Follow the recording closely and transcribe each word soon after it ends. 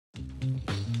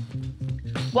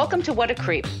Welcome to What a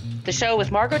Creep, the show with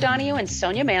Margot Donohue and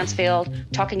Sonia Mansfield,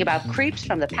 talking about creeps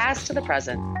from the past to the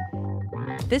present.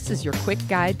 This is your quick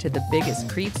guide to the biggest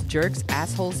creeps, jerks,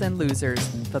 assholes, and losers,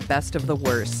 the best of the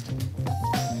worst.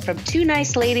 From two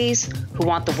nice ladies who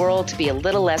want the world to be a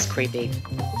little less creepy.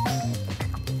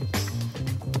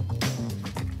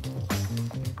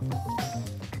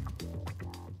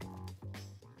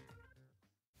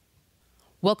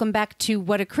 Welcome back to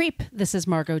What a Creep. This is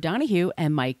Margot Donohue,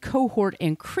 and my cohort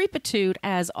in creepitude,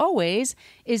 as always,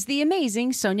 is the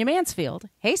amazing Sonia Mansfield.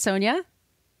 Hey, Sonia.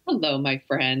 Hello, my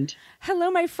friend. Hello,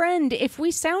 my friend. If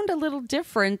we sound a little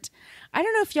different, I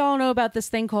don't know if y'all know about this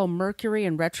thing called Mercury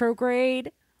in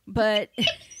retrograde, but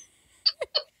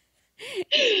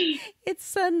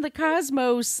it's the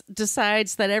cosmos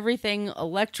decides that everything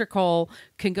electrical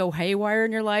can go haywire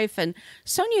in your life. And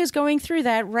Sonia is going through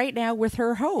that right now with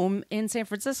her home in San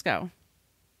Francisco.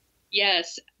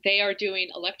 Yes, they are doing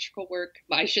electrical work.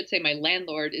 I should say my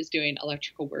landlord is doing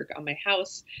electrical work on my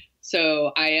house.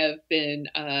 So I have been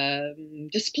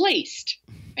displaced.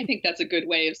 I think that's a good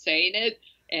way of saying it.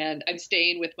 And I'm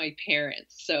staying with my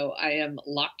parents. So I am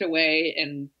locked away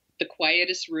in the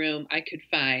quietest room I could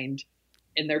find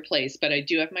in their place. But I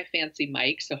do have my fancy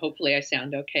mic, so hopefully I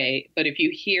sound okay. But if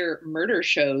you hear murder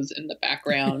shows in the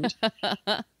background,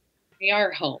 they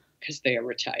are home because they are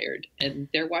retired and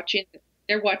they're watching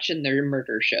their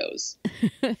murder shows.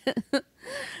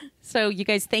 So you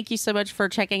guys, thank you so much for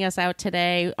checking us out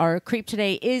today. Our creep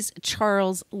today is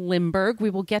Charles Lindbergh. We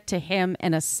will get to him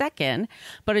in a second,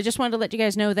 but I just wanted to let you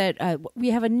guys know that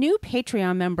we have a new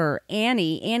Patreon member,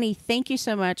 Annie. Annie, thank you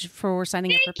so much for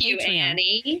signing up for Patreon. Thank you,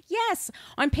 Annie. Yes.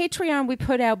 On Patreon, we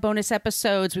put out bonus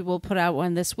episodes. We will put out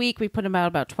one this week. We put them out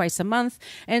about twice a month.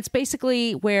 And it's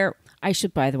basically where I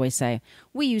should, by the way, say,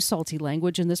 we use salty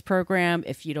language in this program.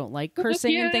 If you don't like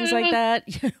cursing and things like that,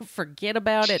 forget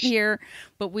about it here.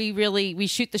 But we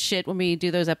shoot the shit when we do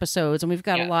those episodes. And we've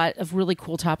got a lot of really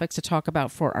cool topics to talk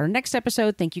about for our next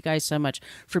episode. Thank you guys so much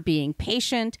for being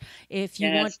patient. If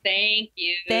you want, thank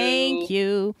you. Thank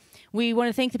you. We want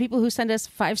to thank the people who send us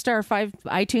 5-star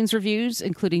iTunes reviews,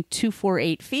 including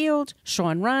 248 Field,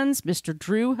 Sean Runs, Mr.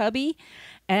 Drew Hubby,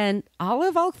 and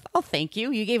Olive. I'll thank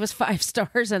you. You gave us 5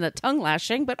 stars and a tongue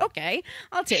lashing, but okay,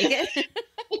 I'll take it.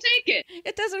 We'll take it.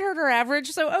 It doesn't hurt our average,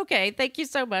 so okay. Thank you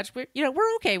so much. We're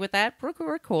okay with that.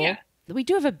 We're cool. Yeah. We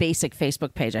do have a basic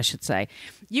Facebook page, I should say.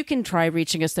 You can try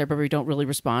reaching us there, but we don't really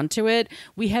respond to it.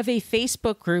 We have a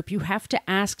Facebook group. You have to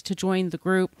ask to join the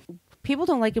group. People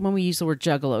don't like it when we use the word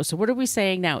juggalo. So what are we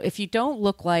saying now? If you don't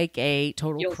look like a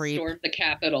total creep, you'll storm the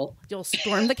Capitol. You'll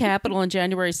storm the Capitol on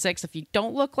January 6th. If you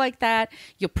don't look like that,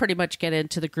 you'll pretty much get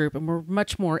into the group. And we're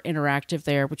much more interactive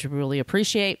there, which we really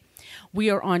appreciate.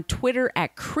 We are on Twitter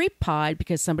at CreepPod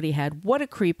because somebody had What a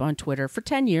Creep on Twitter for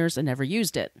 10 years and never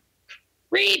used it.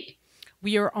 Creep!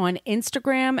 We are on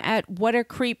Instagram at What a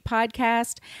Creep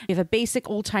Podcast. We have a basic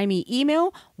old-timey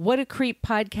email,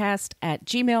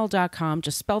 whatacreeppodcast@gmail.com.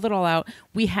 Just spell that all out.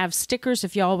 We have stickers.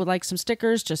 If y'all would like some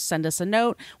stickers, just send us a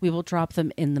note. We will drop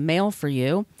them in the mail for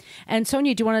you. And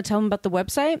Sonia, do you want to tell them about the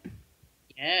website?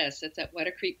 Yes, it's at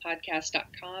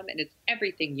whatacreeppodcast.com, and it's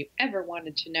everything you ever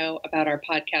wanted to know about our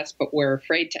podcast, but we're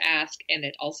afraid to ask. And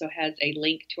it also has a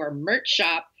link to our merch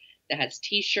shop that has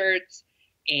T-shirts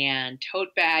and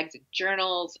tote bags and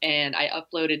journals, and I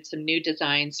uploaded some new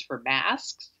designs for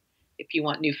masks if you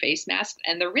want new face masks,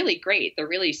 and they're really great. They're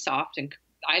really soft, and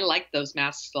I like those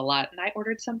masks a lot, and I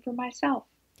ordered some for myself.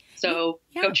 So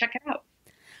Go check it out.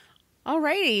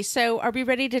 Alrighty, so are we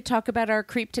ready to talk about our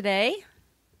creep today?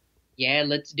 Yeah,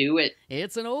 let's do it.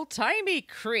 It's an old-timey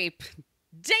creep.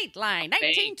 Dateline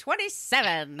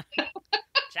 1927.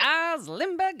 Charles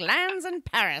Lindbergh lands in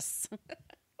Paris.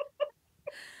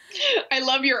 I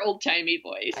love your old-timey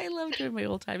voice. I love doing my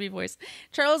old-timey voice.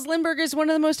 Charles Lindbergh is one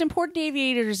of the most important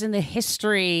aviators in the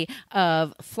history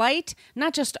of flight,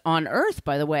 not just on Earth,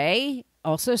 by the way,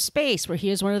 also space, where he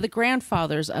is one of the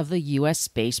grandfathers of the U.S.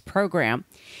 space program.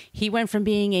 He went from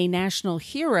being a national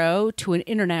hero to an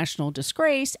international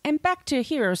disgrace and back to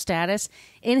hero status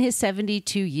in his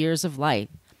 72 years of life.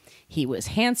 He was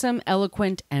handsome,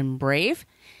 eloquent, and brave.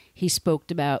 He spoke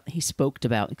about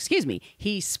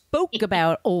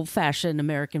old-fashioned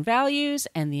American values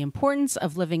and the importance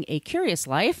of living a curious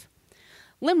life.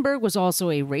 Lindbergh was also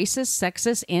a racist,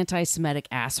 sexist, anti-Semitic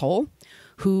asshole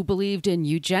who believed in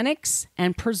eugenics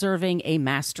and preserving a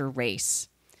master race.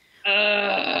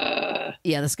 Yeah,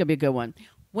 this is going to be a good one.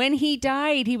 When he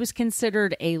died, he was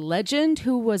considered a legend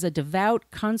who was a devout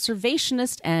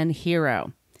conservationist and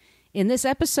hero. In this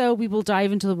episode, we will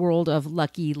dive into the world of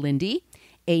Lucky Lindy,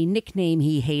 a nickname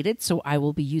he hated, so I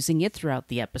will be using it throughout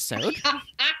the episode.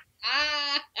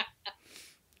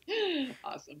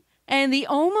 Awesome. And the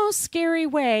almost scary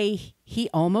way he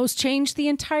almost changed the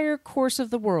entire course of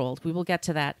the world. We will get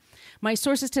to that. My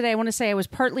sources today, I want to say I was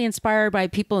partly inspired by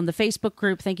people in the Facebook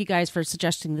group. Thank you guys for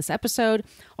suggesting this episode.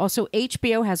 Also,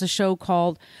 HBO has a show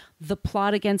called The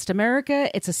Plot Against America.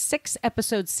 It's a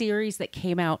 6-episode series that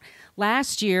came out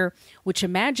last year, which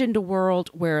imagined a world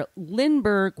where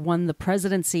Lindbergh won the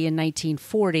presidency in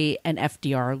 1940 and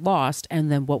FDR lost,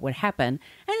 and then what would happen.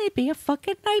 And it'd be a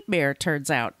fucking nightmare, turns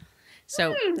out.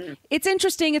 So it's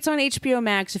interesting. It's on HBO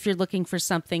Max if you're looking for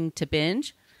something to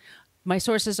binge. My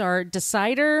sources are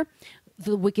Decider,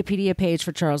 the Wikipedia page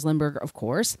for Charles Lindbergh, of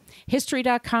course,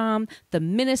 History.com, the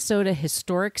Minnesota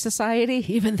Historic Society,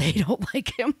 even they don't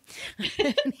like him.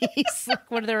 He's like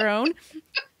one of their own.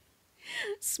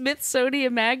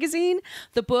 Smithsonian Magazine,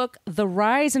 the book The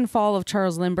Rise and Fall of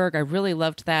Charles Lindbergh. I really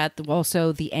loved that.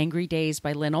 Also, The Angry Days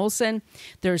by Lynn Olson.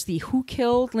 There's the Who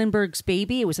Killed Lindbergh's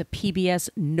Baby. It was a PBS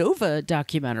Nova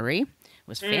documentary. It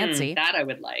was fancy. That I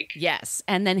would like. Yes.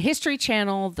 And then History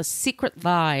Channel, The Secret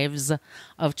Lives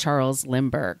of Charles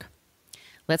Lindbergh.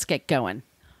 Let's get going.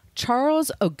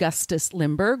 Charles Augustus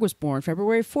Lindbergh was born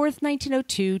February 4th,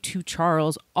 1902 to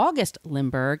Charles August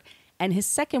Lindbergh and his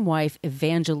second wife,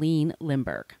 Evangeline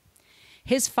Lindbergh.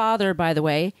 His father, by the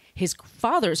way, his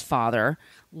father's father,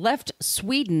 left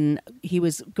Sweden. He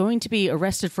was going to be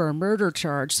arrested for a murder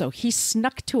charge, so he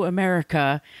snuck to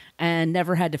America and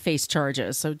never had to face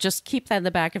charges. So just keep that in the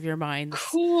back of your mind.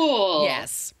 Cool.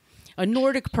 Yes. A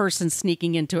Nordic person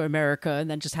sneaking into America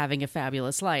and then just having a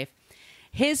fabulous life.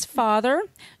 His father,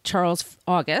 Charles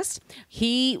August,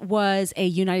 he was a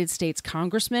United States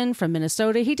congressman from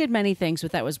Minnesota. He did many things,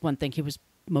 but that was one thing he was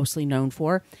mostly known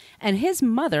for. And his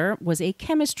mother was a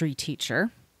chemistry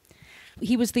teacher.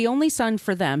 He was the only son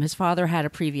for them. His father had a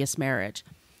previous marriage.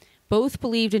 Both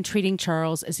believed in treating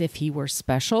Charles as if he were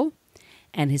special,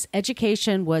 and his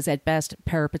education was at best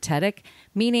peripatetic,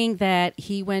 meaning that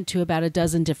he went to about a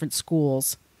dozen different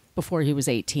schools before he was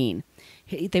 18.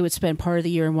 They would spend part of the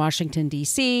year in Washington,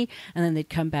 D.C., and then they'd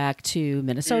come back to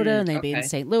Minnesota, and they'd be in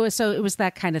St. Louis. So it was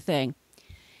that kind of thing.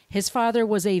 His father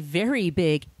was a very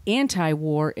big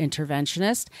anti-war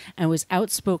interventionist and was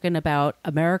outspoken about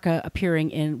America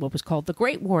appearing in what was called the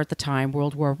Great War at the time,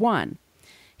 World War I.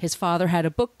 His father had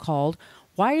a book called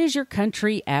Why Is Your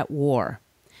Country at War?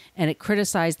 And it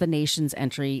criticized the nation's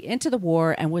entry into the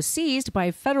war and was seized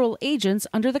by federal agents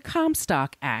under the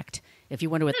Comstock Act. If you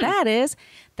wonder what that is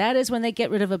when they get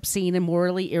rid of obscene and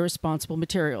morally irresponsible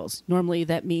materials. Normally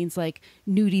that means like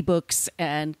nudie books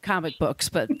and comic books,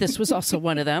 but this was also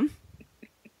one of them.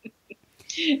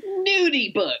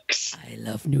 Nudie books. I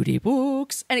love nudie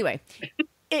books. Anyway,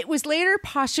 it was later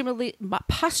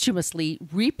posthumously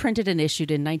reprinted and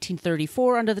issued in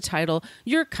 1934 under the title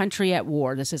Your Country at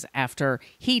War. This is after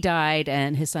he died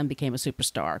and his son became a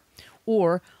superstar.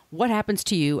 Or What Happens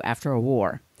to You After a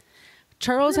War.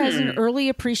 Charles has an early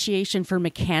appreciation for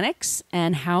mechanics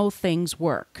and how things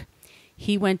work.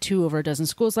 He went to over a dozen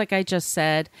schools, like I just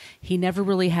said. He never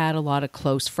really had a lot of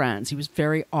close friends. He was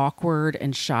very awkward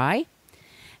and shy.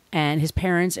 And his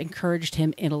parents encouraged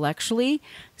him intellectually,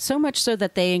 so much so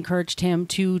that they encouraged him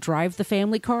to drive the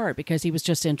family car because he was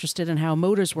just interested in how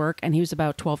motors work, and he was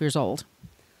about 12 years old.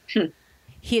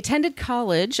 He attended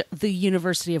college, the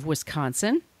University of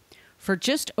Wisconsin, for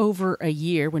just over a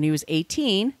year when he was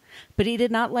 18, but he did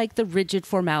not like the rigid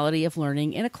formality of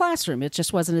learning in a classroom. It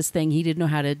just wasn't his thing. He didn't know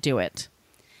how to do it.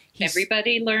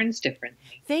 Everybody learns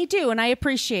differently. They do, and I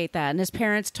appreciate that. And his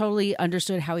parents totally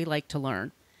understood how he liked to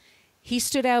learn. He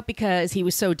stood out because he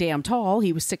was so damn tall.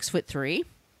 He was 6'3".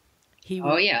 He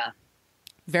was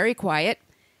very quiet,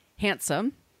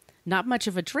 handsome, not much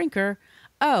of a drinker.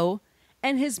 Oh,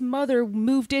 and his mother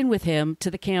moved in with him to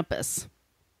the campus.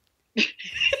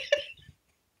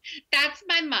 That's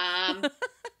my mom.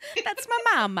 That's my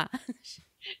mama.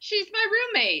 She's my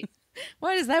roommate.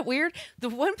 What, is that weird? The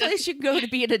one place you can go to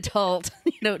be an adult,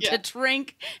 to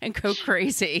drink and go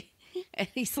crazy. And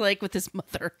he's like with his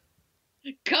mother.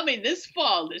 Coming this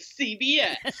fall to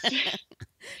CBS.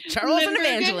 Charles and Lindbergh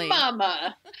Evangeline.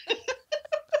 Mama.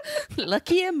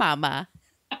 Lucky and Mama.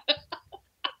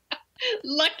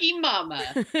 Lucky Mama.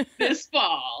 This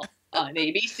fall on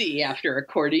ABC after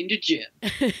According to Jim.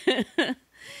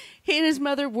 He and his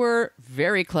mother were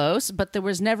very close, but there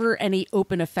was never any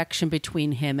open affection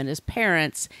between him and his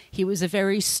parents. He was a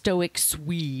very stoic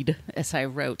Swede, as I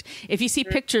wrote. If you see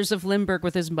pictures of Lindbergh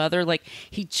with his mother, like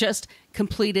he just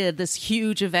completed this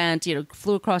huge event,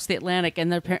 flew across the Atlantic,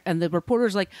 and the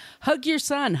reporter's like, hug your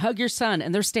son,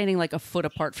 and they're standing like a foot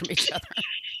apart from each other.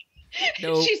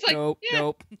 Nope, She's like,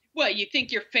 nope. What, you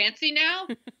think you're fancy now?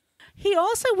 He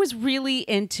also was really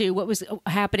into what was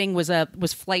happening was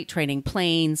flight training,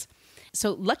 planes.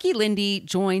 So Lucky Lindy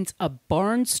joins a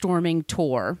barnstorming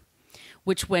tour,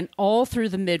 which went all through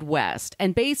the Midwest.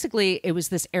 And basically, it was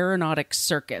this aeronautic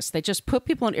circus. They just put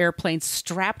people in airplanes,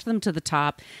 strapped them to the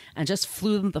top, and just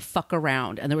flew them the fuck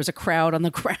around. And there was a crowd on the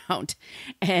ground.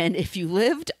 And if you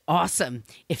lived, awesome.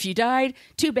 If you died,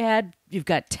 too bad. You've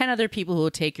got 10 other people who will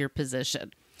take your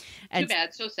position. And too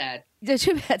bad, so sad.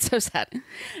 Too bad, so sad.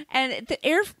 And the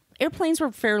airplanes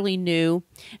were fairly new,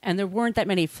 and there weren't that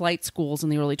many flight schools in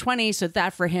the early 20s, so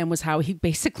that for him was how he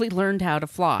basically learned how to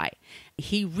fly.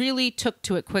 He really took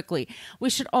to it quickly. We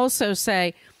should also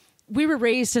say we were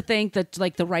raised to think that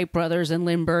like the Wright brothers and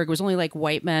Lindbergh was only like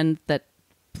white men that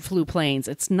flew planes.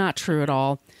 It's not true at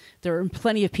all. There are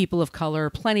plenty of people of color,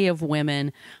 plenty of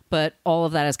women, but all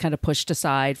of that is kind of pushed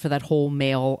aside for that whole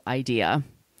male idea.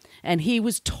 And he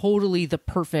was totally the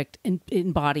perfect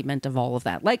embodiment of all of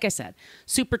that. Like I said,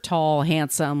 super tall,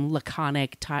 handsome,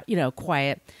 laconic,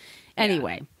 quiet.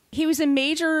 Anyway, He was a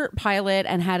major pilot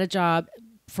and had a job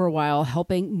for a while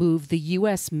helping move the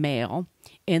U.S. mail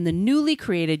in the newly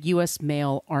created U.S.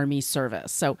 Mail Army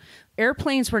Service. So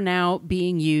airplanes were now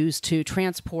being used to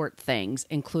transport things,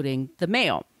 including the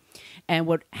mail. And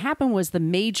what happened was the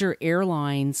major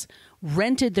airlines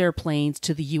rented their planes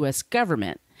to the U.S.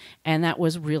 government. And that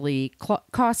was really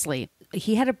costly.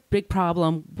 He had a big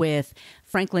problem with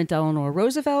Franklin Delano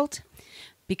Roosevelt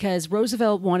because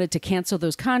Roosevelt wanted to cancel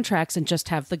those contracts and just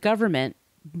have the government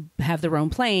have their own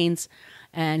planes.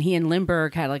 And he and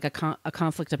Lindbergh had like a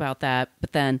conflict about that.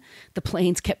 But then the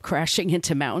planes kept crashing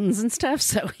into mountains and stuff.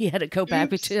 So he had to go back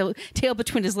with tail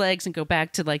between his legs and go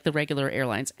back to like the regular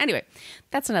airlines. Anyway,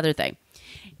 that's another thing.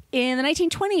 In the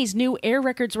 1920s, new air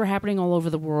records were happening all over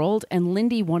the world, and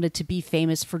Lindy wanted to be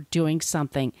famous for doing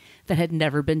something that had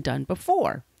never been done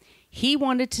before. He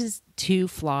wanted to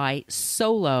fly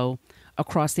solo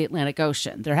across the Atlantic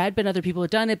Ocean. There had been other people who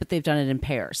had done it, but they've done it in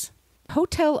pairs.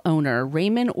 Hotel owner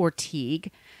Raymond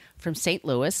Ortigue from St.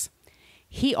 Louis,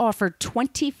 he offered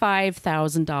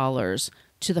 $25,000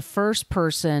 to the first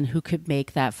person who could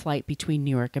make that flight between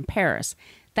New York and Paris.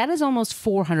 That is almost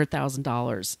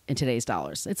 $400,000 in today's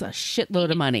dollars. It's a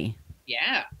shitload of money.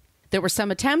 Yeah. There were some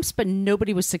attempts, but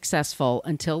nobody was successful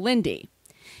until Lindy.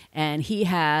 And he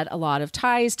had a lot of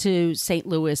ties to St.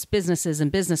 Louis businesses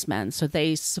and businessmen, so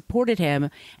they supported him,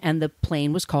 and the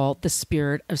plane was called the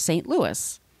Spirit of St.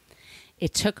 Louis.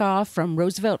 It took off from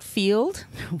Roosevelt Field,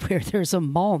 where there's a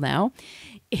mall now,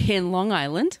 in Long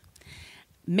Island,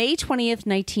 May 20th,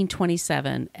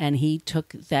 1927, and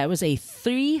that was a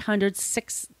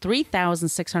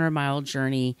 3,600 mile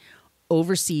journey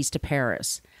overseas to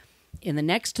Paris. In the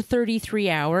next 33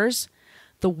 hours,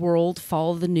 the world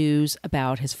followed the news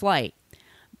about his flight.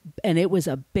 And it was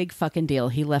a big fucking deal.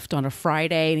 He left on a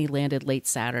Friday and he landed late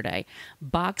Saturday.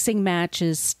 Boxing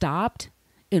matches stopped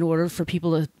in order for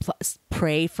people to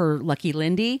pray for Lucky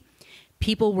Lindy.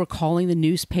 People were calling the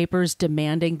newspapers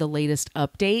demanding the latest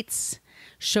updates.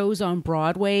 Shows on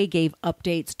Broadway gave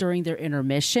updates during their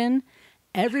intermission.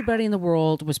 Everybody in the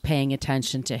world was paying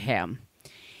attention to him.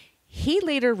 He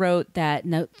later wrote that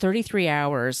in 33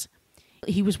 hours,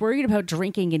 he was worried about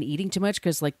drinking and eating too much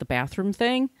because like the bathroom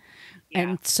thing. Yeah.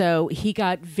 And so he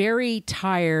got very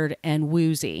tired and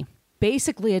woozy.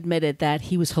 Basically admitted that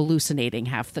he was hallucinating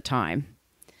half the time.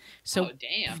 So, oh,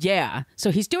 damn. Yeah.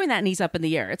 So he's doing that and he's up in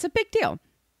the air. It's a big deal.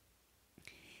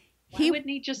 Why wouldn't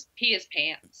he just pee his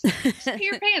pants? Just pee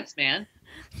your pants, man.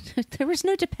 There was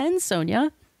no depends,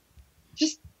 Sonia.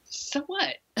 Just, so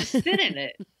what? Just sit in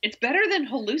it. It's better than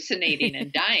hallucinating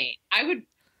and dying.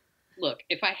 Look,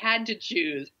 if I had to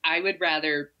choose, I would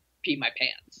rather pee my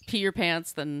pants. Pee your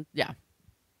pants than, yeah.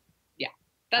 Yeah.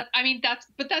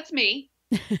 That's me.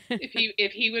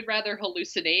 If he would rather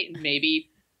hallucinate and maybe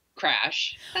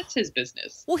crash, that's his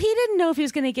business. Well, he didn't know if he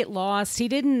was going to get lost. He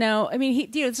didn't know. I mean,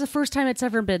 it's the first time it's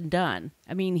ever been done.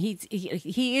 I mean,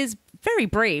 he is very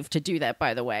brave to do that,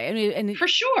 by the way. I mean, and for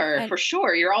sure.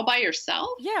 You're all by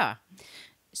yourself. Yeah.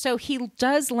 So he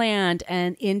does land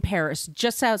in Paris,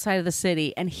 just outside of the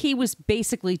city, and he was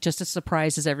basically just as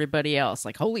surprised as everybody else.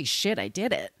 Like, holy shit, I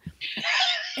did it.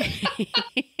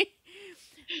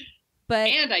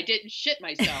 And I didn't shit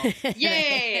myself.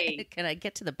 Yay! Can I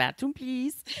get to the bathroom,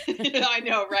 please? I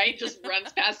know, right? Just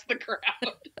runs past the crowd.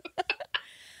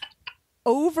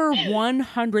 Over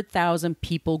 100,000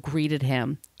 people greeted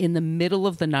him in the middle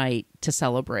of the night to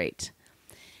celebrate.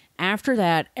 After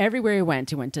that, everywhere he went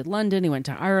to London, he went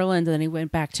to Ireland, and then he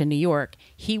went back to New York.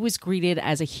 He was greeted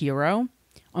as a hero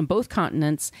on both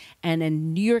continents. And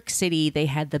in New York City, they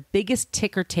had the biggest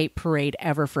ticker tape parade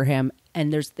ever for him.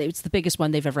 And it's the biggest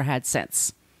one they've ever had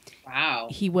since. Wow.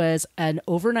 He was an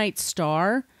overnight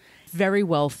star, very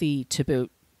wealthy to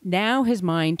boot. Now his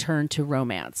mind turned to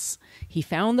romance. He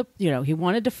found he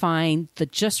wanted to find the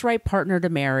just right partner to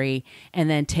marry and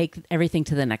then take everything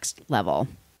to the next level.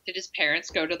 Did his parents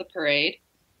go to the parade?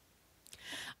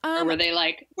 Or were they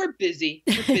like, we're busy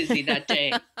that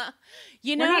day?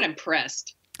 We're not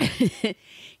impressed.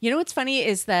 What's funny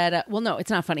is that, no, it's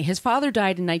not funny. His father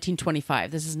died in 1925.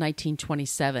 This is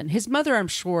 1927. His mother, I'm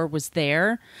sure, was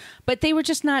there, but they were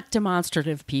just not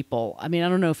demonstrative people. I mean, I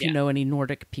don't know if you know any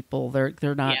Nordic people.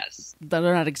 They're not. Yes. They're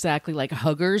not exactly like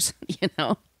huggers.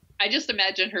 I just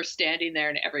imagine her standing there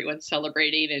and everyone's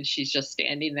celebrating, and she's just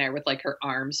standing there with like her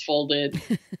arms folded.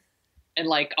 And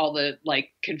like all the like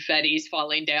confetti's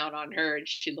falling down on her, and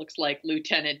she looks like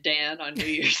Lieutenant Dan on New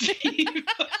Year's Eve.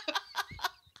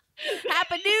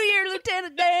 Happy New Year,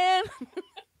 Lieutenant Dan.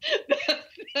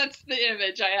 That's the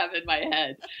image I have in my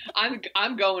head.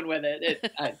 I'm going with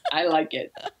it. I like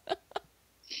it.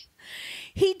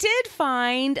 He did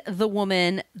find the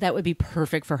woman that would be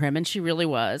perfect for him, and she really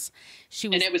was.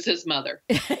 And it was his mother.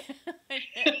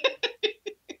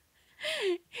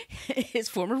 His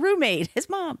former roommate, his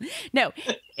mom. No,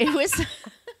 it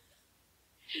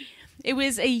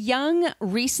was a young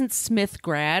recent Smith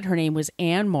grad. Her name was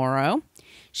Anne Morrow.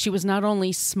 She was not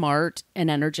only smart and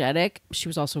energetic, she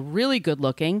was also really good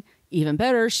looking. Even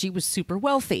better, she was super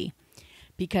wealthy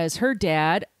because her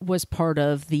dad was part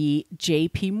of the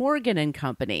J.P. Morgan and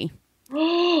Company.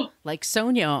 Like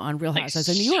Sonia on Real Housewives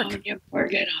of New York. Sonia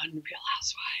Morgan on Real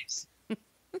Housewives.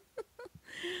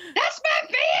 That's my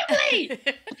family.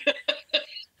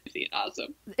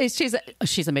 Awesome.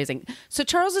 She's amazing. So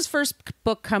Charles's first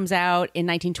book comes out in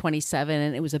 1927,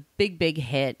 and it was a big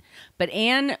hit. But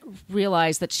Anne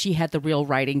realized that she had the real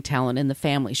writing talent in the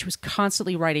family. She was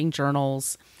constantly writing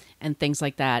journals and things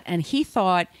like that. And he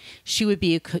thought she would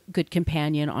be a good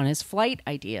companion on his flight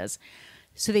ideas.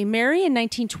 So they marry in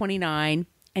 1929,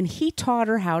 and he taught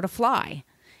her how to fly.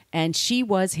 And she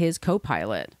was his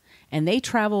co-pilot. And they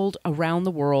traveled around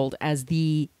the world as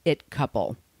the it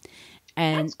couple.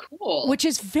 And that's cool. Which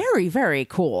is very, very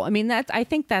cool. I mean, I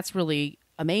think that's really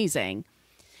amazing.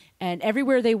 And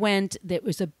everywhere they went, it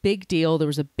was a big deal. There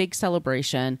was a big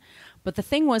celebration. But the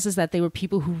thing was that they were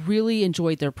people who really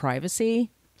enjoyed their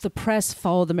privacy. The press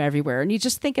followed them everywhere. And you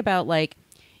just think about like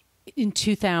in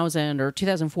 2000 or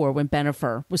 2004 when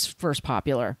Bennifer was first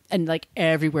popular, and like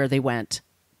everywhere they went,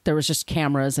 there was just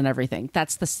cameras and everything.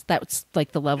 That's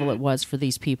like the level it was for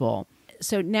these people.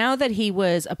 So now that he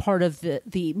was a part of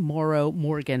the Morrow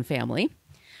Morgan family,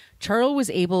 Charles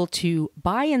was able to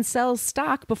buy and sell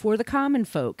stock before the common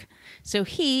folk. So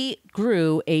he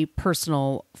grew a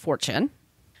personal fortune.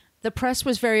 The press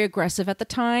was very aggressive at the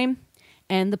time,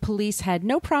 and the police had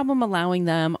no problem allowing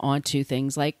them onto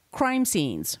things like crime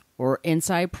scenes or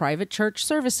inside private church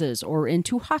services or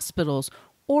into hospitals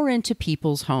or into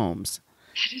people's homes.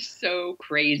 That is so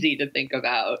crazy to think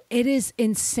about. It is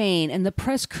insane. And the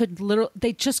press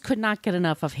they just could not get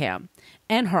enough of him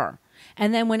and her.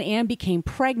 And then when Anne became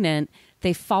pregnant,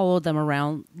 they followed them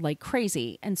around like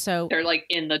crazy. And so they're like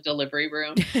in the delivery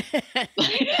room.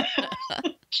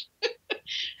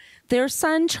 Their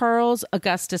son, Charles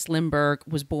Augustus Lindbergh,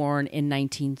 was born in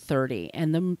 1930.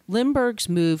 And the Lindberghs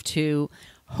moved to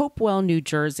Hopewell, New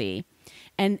Jersey.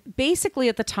 And basically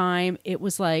at the time, it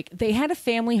was like they had a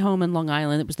family home in Long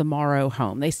Island. It was the Morrow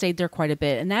home. They stayed there quite a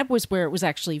bit. And that was where it was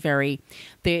actually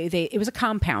it was a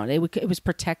compound. It was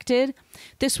protected.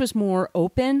 This was more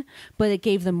open, but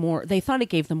they thought it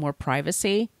gave them more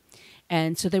privacy.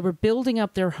 And so they were building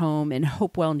up their home in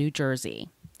Hopewell, New Jersey.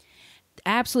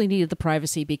 Absolutely needed the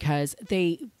privacy because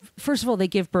first of all, they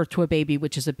give birth to a baby,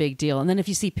 which is a big deal. And then if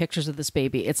you see pictures of this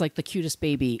baby, it's like the cutest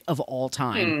baby of all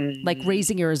time, like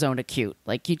Raising Arizona cute.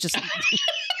 Like you just,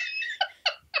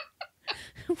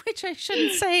 which I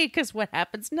shouldn't say because what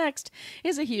happens next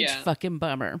is a huge fucking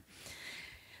bummer.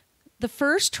 The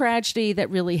first tragedy that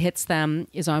really hits them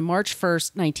is on March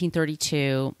 1st,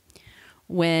 1932,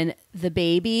 when the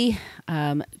baby,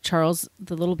 Charles,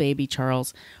 the little baby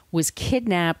Charles, was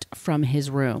kidnapped from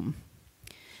his room.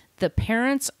 The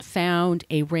parents found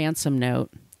a ransom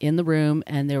note in the room,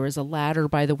 and there was a ladder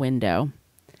by the window,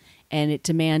 and it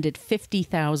demanded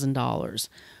 $50,000,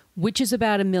 which is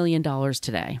about $1 million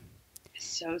today.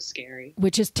 So scary.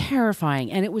 Which is terrifying.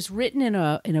 And it was written in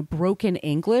a broken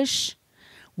English,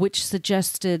 which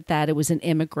suggested that it was an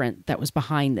immigrant that was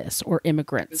behind this, or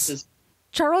immigrants.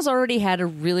 Charles already had a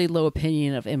really low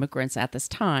opinion of immigrants at this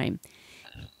time.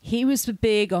 He was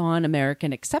big on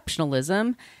American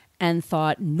exceptionalism and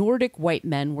thought Nordic white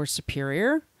men were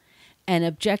superior and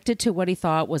objected to what he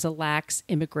thought was a lax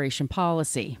immigration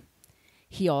policy.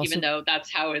 He also, even though that's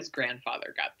how his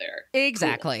grandfather got there.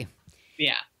 exactly. Cool.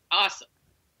 Yeah. Awesome.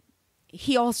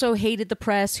 He also hated the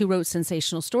press who wrote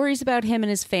sensational stories about him and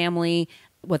his family,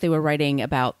 what they were writing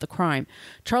about the crime.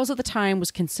 Charles at the time was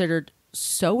considered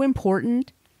so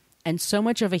important and so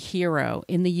much of a hero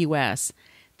in the U.S.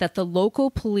 that the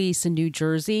local police in New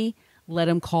Jersey let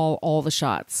him call all the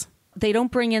shots. They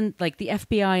don't bring in like the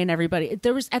FBI and everybody.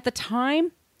 There was, at the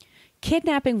time,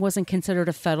 kidnapping wasn't considered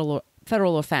a federal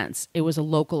offense. It was a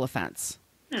local offense.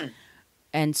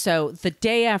 And so the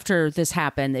day after this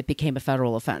happened, it became a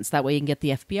federal offense. That way you can get the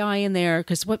FBI in there.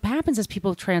 Because what happens is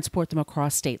people transport them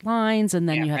across state lines, and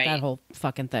then you have that whole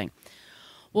fucking thing.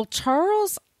 Well,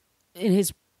 Charles, in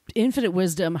his infinite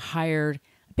wisdom, hired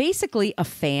basically a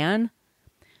fan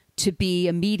to be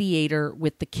a mediator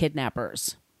with the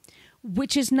kidnappers,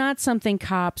 which is not something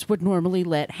cops would normally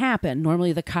let happen.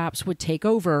 Normally the cops would take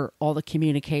over all the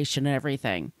communication and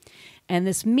everything. And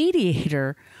this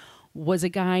mediator was a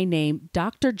guy named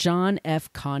Dr. John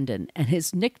F. Condon, and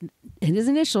his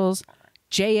initials,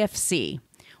 JFC,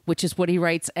 which is what he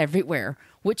writes everywhere,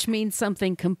 which means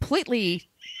something completely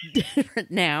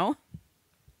different now.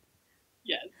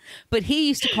 Yes. But he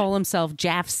used to call himself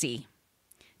Jafsy.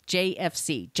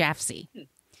 JFC. Jafsy.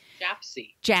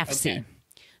 Jafsy. Okay.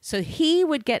 So he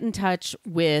would get in touch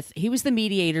with, he was the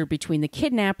mediator between the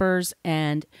kidnappers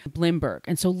and Lindbergh.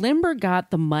 And so Lindbergh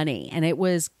got the money, and it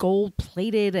was gold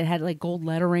plated. It had like gold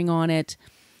lettering on it.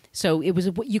 So it was,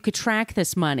 you could track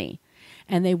this money.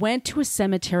 And they went to a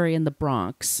cemetery in the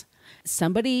Bronx.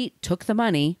 Somebody took the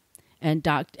money, and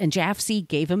Jafsy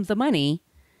gave him the money.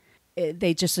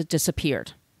 They just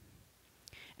disappeared.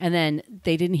 And then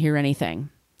they didn't hear anything.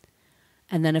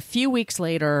 And then a few weeks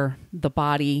later, the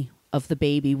body of the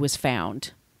baby was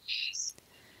found.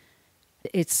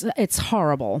 It's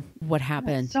horrible what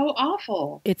happened. That's so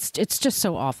awful. It's just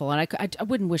so awful, and I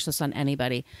wouldn't wish this on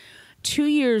anybody. 2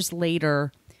 years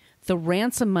later, the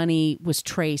ransom money was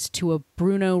traced to a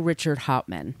Bruno Richard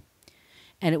Hauptmann,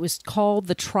 and it was called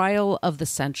the Trial of the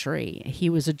Century. He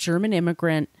was a German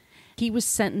immigrant. He was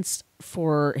sentenced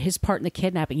for his part in the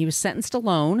kidnapping. He was sentenced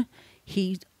alone.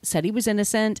 He said he was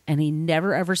innocent, and he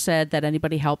never ever said that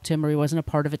anybody helped him or he wasn't a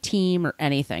part of a team or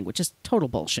anything, which is total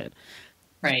bullshit.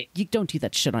 Right. You don't do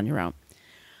that shit on your own.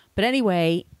 But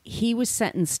anyway, he was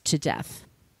sentenced to death.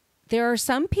 There are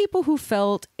some people who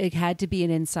felt it had to be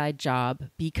an inside job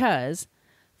because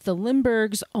the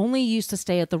Lindberghs only used to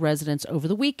stay at the residence over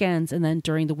the weekends, and then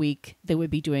during the week they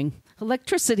would be doing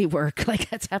electricity work like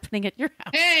that's happening at your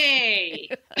house. Hey!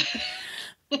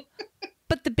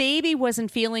 But the baby wasn't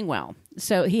feeling well.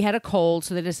 So he had a cold,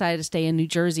 so they decided to stay in New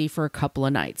Jersey for a couple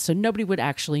of nights. So nobody would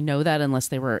actually know that unless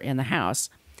they were in the house.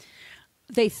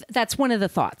 That's one of the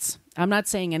thoughts. I'm not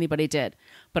saying anybody did,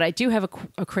 but I do have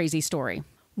a crazy story.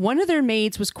 One of their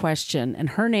maids was questioned, and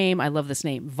her name, I love this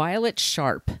name, Violet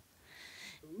Sharp.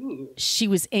 Ooh. She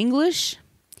was English.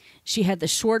 She had the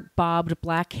short bobbed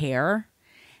black hair,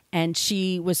 and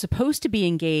she was supposed to be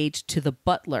engaged to the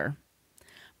butler.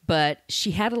 But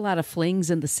she had a lot of flings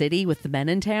in the city with the men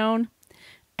in town.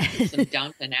 Some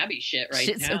Downton Abbey shit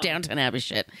now. Some Downton Abbey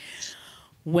shit.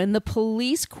 When the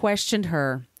police questioned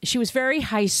her, she was very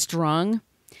high strung,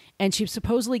 and she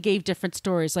supposedly gave different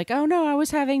stories like, oh no, I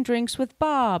was having drinks with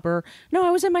Bob, or no,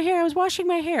 I was in my hair, I was washing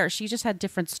my hair. She just had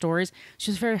different stories.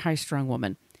 She was a very high strung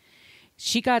woman.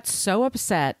 She got so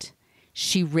upset,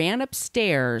 she ran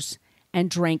upstairs and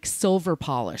drank silver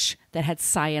polish that had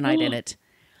cyanide in it.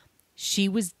 She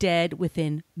was dead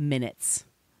within minutes.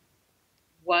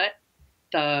 What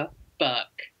the fuck?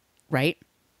 Right?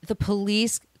 The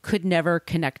police could never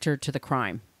connect her to the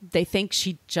crime. They think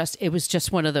it was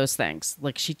just one of those things.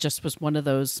 Like she just was one of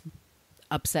those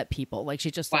upset people. Like she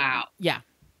just, wow. Yeah.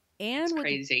 And it's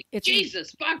crazy.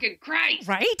 Jesus fucking Christ.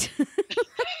 Right?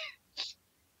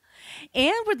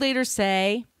 Anne would later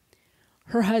say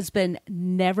her husband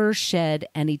never shed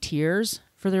any tears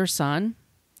for their son.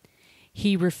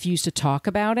 He refused to talk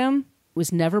about him,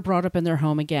 was never brought up in their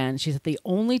home again. She said the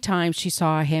only time she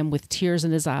saw him with tears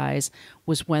in his eyes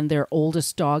was when their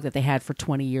oldest dog that they had for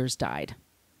 20 years died.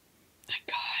 My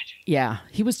God. Yeah,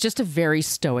 he was just a very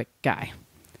stoic guy.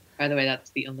 By the way, that's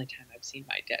the only time I've seen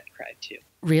my dad cry too.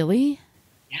 Really?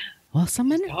 Yeah. Well,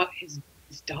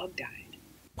 His dog died.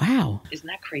 Wow. Isn't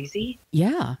that crazy?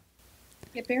 Yeah.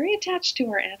 We get very attached to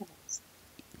our animals.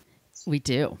 We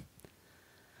do.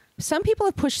 Some people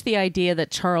have pushed the idea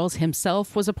that Charles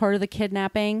himself was a part of the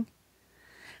kidnapping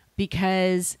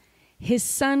because his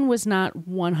son was not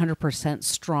 100%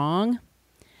 strong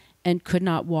and could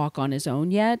not walk on his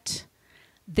own yet.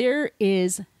 There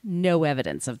is no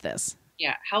evidence of this.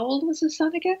 Yeah. How old was his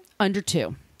son again? Under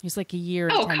 2. He's like a year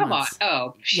and 10 come months. on.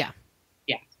 Oh, yeah.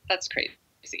 That's crazy.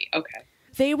 Okay.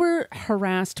 They were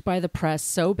harassed by the press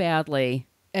so badly.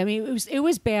 I mean, it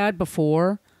was bad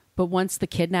before, but once the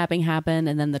kidnapping happened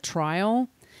and then the trial,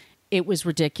 it was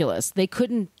ridiculous. They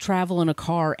couldn't travel in a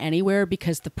car anywhere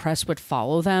because the press would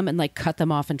follow them and like cut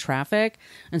them off in traffic.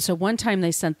 And so one time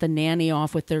they sent the nanny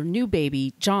off with their new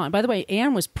baby, John. By the way,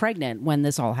 Anne was pregnant when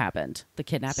this all happened. The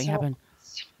kidnapping happened.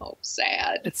 So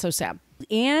sad. It's so sad.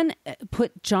 Anne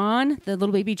put John, the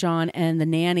little baby John, and the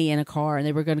nanny in a car, and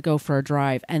they were going to go for a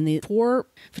drive. And the 4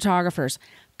 photographers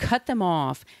cut them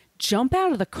off, jump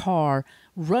out of the car,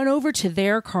 run over to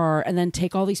their car, and then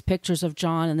take all these pictures of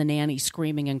John and the nanny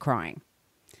screaming and crying.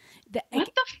 What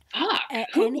the fuck?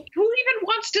 Who even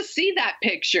wants to see that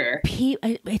picture?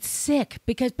 It's sick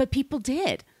but people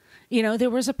did. You know, there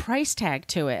was a price tag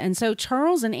to it. And so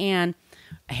Charles and Anne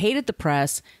hated the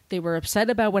press. They were upset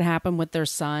about what happened with their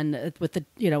son, with the,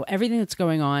 you know, everything that's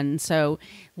going on. So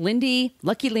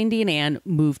Lucky Lindy and Anne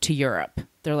moved to Europe.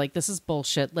 They're like, this is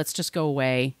bullshit. Let's just go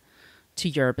away to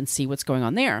Europe and see what's going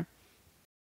on there.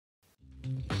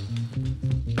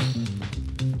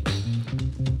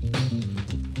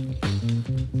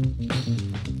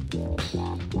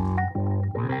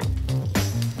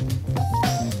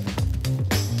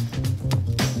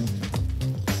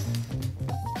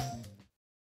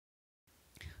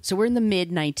 So we're in the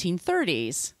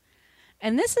mid-1930s.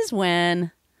 And this is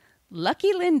when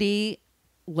Lucky Lindy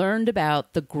learned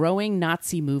about the growing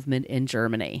Nazi movement in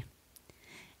Germany.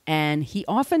 And he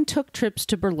often took trips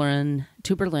to Berlin,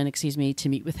 to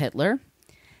meet with Hitler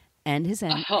and his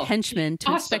henchmen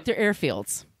to inspect their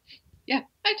airfields. Yeah.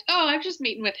 I'm just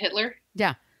meeting with Hitler.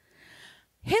 Yeah.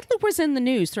 Hitler was in the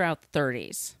news throughout the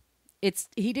 30s.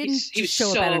 He didn't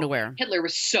show up out of nowhere. Hitler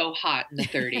was so hot in the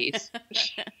 30s.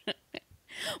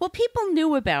 Well, people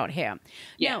knew about him.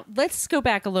 Yeah. Now, let's go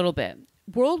back a little bit.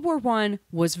 World War I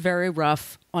was very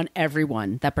rough on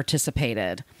everyone that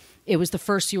participated. It was the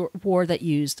first war that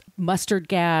used mustard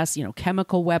gas,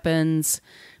 chemical weapons.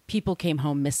 People came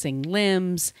home missing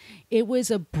limbs. It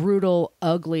was a brutal,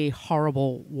 ugly,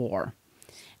 horrible war.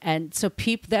 And so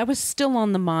that was still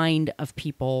on the mind of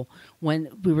people when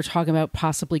we were talking about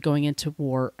possibly going into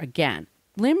war again.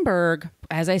 Lindbergh,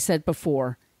 as I said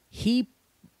before, he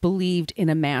believed in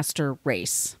a master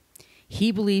race.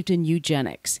 He believed in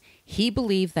eugenics. He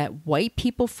believed that white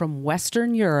people from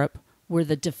Western Europe were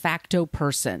the de facto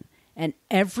person, and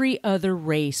every other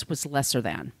race was lesser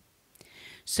than.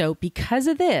 So because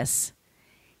of this,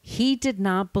 he did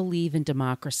not believe in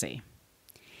democracy.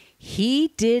 He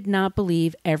did not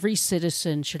believe every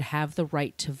citizen should have the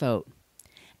right to vote,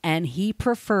 and he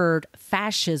preferred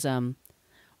fascism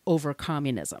over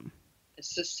communism.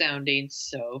 This is sounding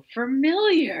so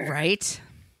familiar. Right?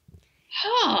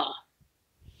 Huh.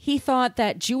 He thought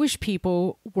that Jewish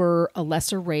people were a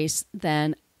lesser race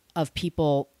than other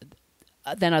people.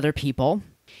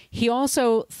 He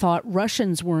also thought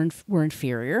Russians were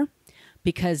inferior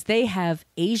because they have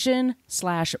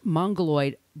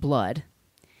Asian/Mongoloid blood.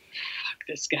 Fuck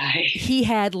this guy. He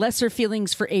had lesser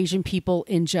feelings for Asian people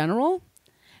in general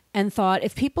and thought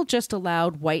if people just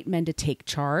allowed white men to take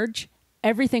charge,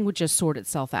 everything would just sort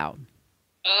itself out.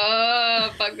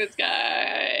 Oh, fuck this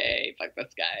guy. Fuck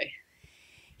this guy.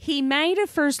 He might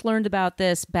have first learned about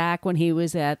this back when he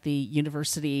was at the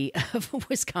University of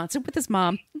Wisconsin with his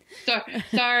mom.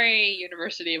 Sorry,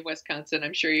 University of Wisconsin.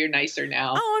 I'm sure you're nicer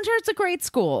now. Oh, I'm sure it's a great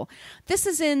school. This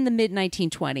is in the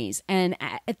mid-1920s, and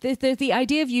the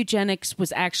idea of eugenics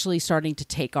was actually starting to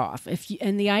take off.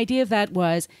 And the idea of that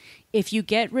was, if you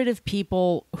get rid of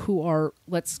people who are,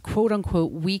 let's quote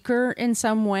unquote, weaker in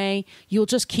some way, you'll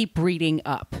just keep breeding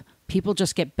up. People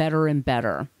just get better and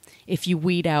better. If you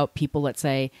weed out people, let's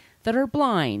say, that are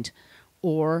blind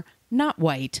or not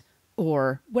white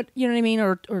or what, you know what I mean?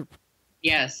 Or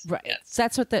yes. Right. Yes.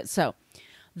 That's what so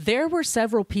there were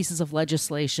several pieces of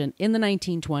legislation in the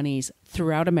 1920s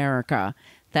throughout America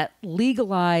that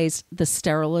legalized the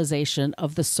sterilization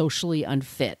of the socially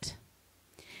unfit.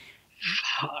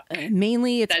 Fuck.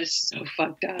 Mainly, that is so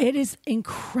fucked up. It is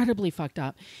incredibly fucked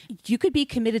up. You could be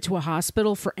committed to a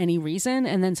hospital for any reason,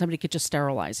 and then somebody could just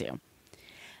sterilize you.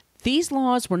 These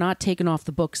laws were not taken off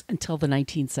the books until the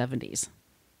 1970s.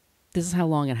 This is how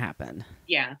long it happened.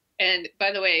 Yeah. And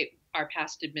by the way, our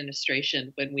past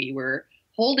administration, when we were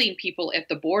holding people at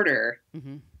the border,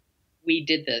 we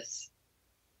did this.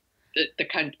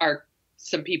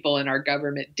 Some people in our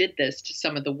government did this to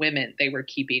some of the women they were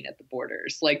keeping at the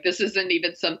borders. Like, this isn't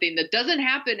even something that doesn't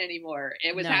happen anymore.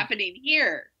 It was happening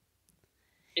here.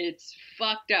 It's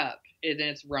fucked up and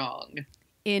it's wrong.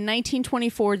 In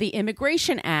 1924, the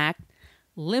Immigration Act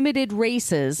limited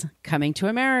races coming to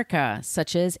America,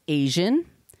 such as Asian,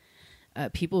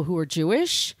 people who are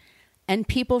Jewish, and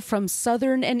people from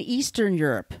Southern and Eastern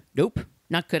Europe. Nope,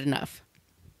 not good enough.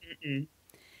 Mm-mm.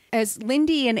 As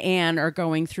Lindy and Anne are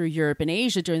going through Europe and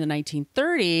Asia during the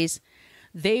 1930s,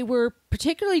 they were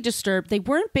particularly disturbed. They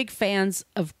weren't big fans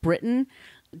of Britain.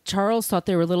 Charles thought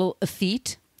they were a little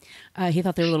effete. He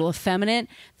thought they were a little effeminate.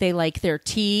 They liked their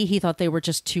tea. He thought they were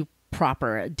just too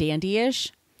proper,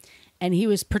 dandyish. And he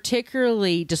was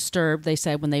particularly disturbed, they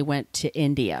said, when they went to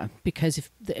India because of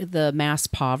the mass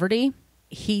poverty.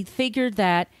 He figured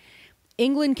that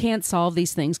England can't solve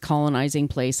these things, colonizing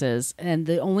places, and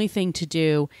the only thing to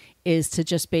do is to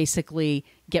just basically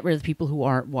get rid of the people who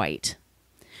aren't white.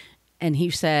 And he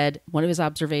said, one of his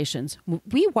observations,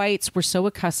 we whites were so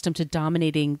accustomed to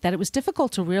dominating that it was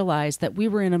difficult to realize that we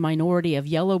were in a minority of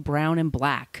yellow, brown, and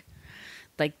black.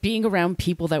 Like being around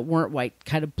people that weren't white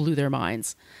kind of blew their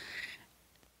minds.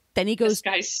 Then he goes, this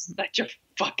guy's such a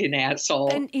fucking asshole.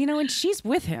 And, and she's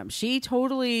with him. She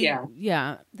totally,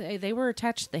 they were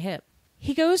attached to the hip.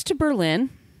 He goes to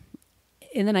Berlin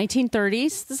in the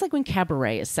 1930s. This is like when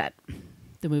Cabaret is set,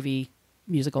 the movie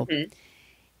musical. Mm-hmm.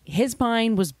 His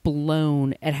mind was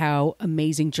blown at how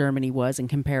amazing Germany was in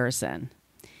comparison.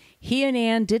 He and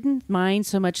Anne didn't mind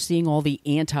so much seeing all the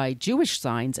anti-Jewish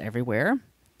signs everywhere.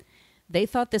 They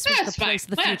thought this was the place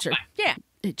of the future. Yeah.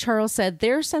 Charles said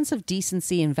their sense of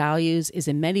decency and values is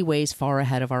in many ways far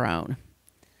ahead of our own.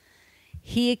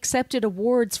 He accepted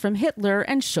awards from Hitler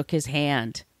and shook his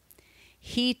hand.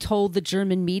 He told the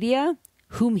German media,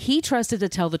 whom he trusted to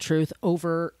tell the truth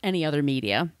over any other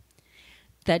media,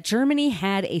 that Germany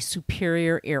had a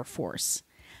superior air force,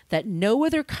 that no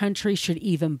other country should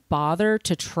even bother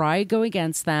to try go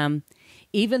against them,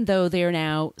 even though they are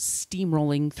now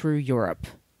steamrolling through Europe.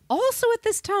 Also at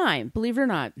this time, believe it or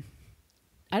not,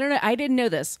 I don't know, I didn't know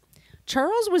this,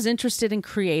 Charles was interested in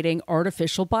creating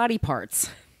artificial body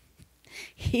parts.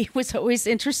 He was always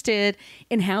interested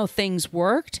in how things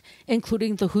worked,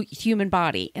 including the human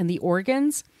body and the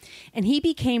organs. And he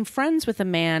became friends with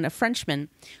a Frenchman,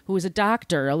 who was a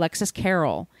doctor, Alexis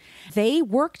Carrel. They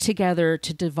worked together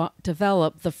to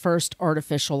develop the first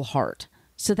artificial heart.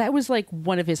 So that was like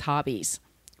one of his hobbies,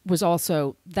 was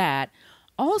also that.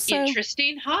 Also,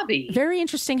 interesting hobby. Very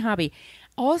interesting hobby.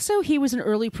 Also, he was an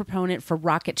early proponent for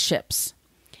rocket ships.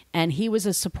 And he was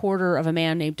a supporter of a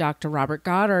man named Dr. Robert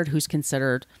Goddard, who's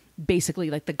considered basically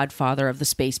like the godfather of the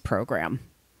space program.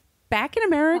 Back in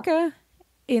America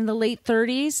in the late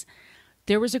 30s,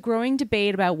 there was a growing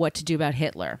debate about what to do about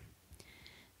Hitler.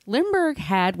 Lindbergh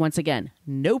had, once again,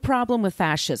 no problem with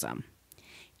fascism.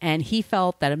 And he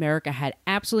felt that America had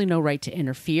absolutely no right to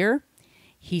interfere.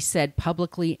 He said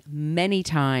publicly many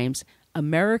times,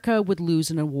 America would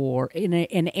lose in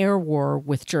an air war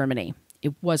with Germany.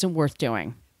 It wasn't worth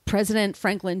doing. President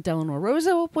Franklin Delano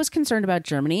Roosevelt was concerned about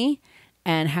Germany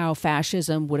and how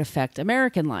fascism would affect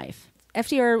American life.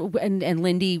 FDR and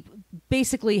Lindy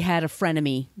basically had a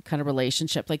frenemy kind of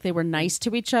relationship. Like they were nice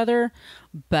to each other,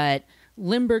 but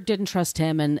Lindbergh didn't trust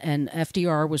him, and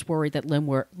FDR was worried that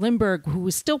Lindbergh, who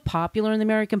was still popular in the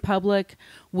American public,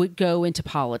 would go into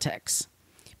politics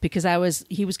because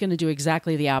he was going to do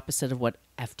exactly the opposite of what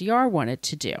FDR wanted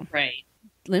to do. Right.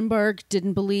 Lindbergh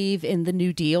didn't believe in the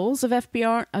New Deals of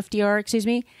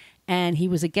FDR, and he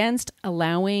was against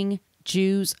allowing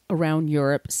Jews around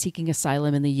Europe seeking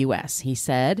asylum in the U.S. He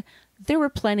said, there were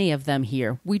plenty of them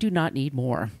here. We do not need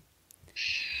more.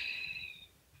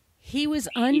 He was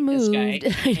unmoved.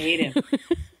 I hate him.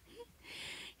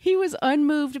 He was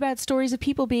unmoved about stories of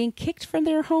people being kicked from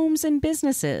their homes and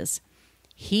businesses.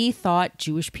 He thought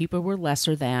Jewish people were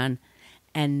lesser than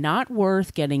and not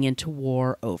worth getting into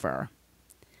war over.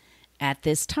 At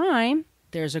this time,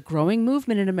 there's a growing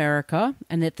movement in America,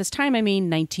 and at this time I mean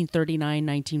 1939,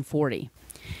 1940.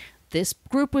 This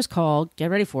group was called,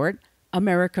 get ready for it,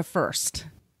 America First.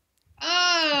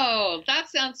 Oh,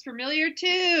 that sounds familiar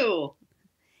too.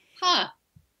 Huh.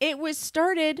 It was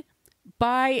started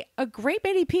by a great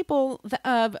many people.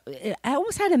 It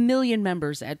almost had 1 million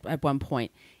members at one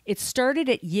point. It started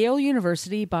at Yale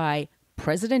University by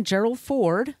President Gerald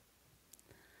Ford.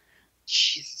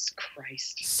 Jesus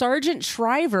Christ. Sergeant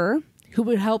Shriver, who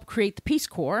would help create the Peace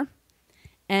Corps,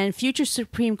 and future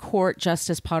Supreme Court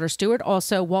Justice Potter Stewart.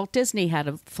 Also, Walt Disney had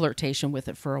a flirtation with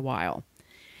it for a while.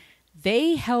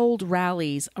 They held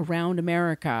rallies around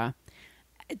America.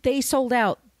 They sold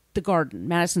out the Garden,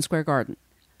 Madison Square Garden.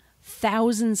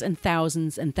 Thousands and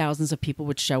thousands and thousands of people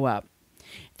would show up.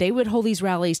 They would hold these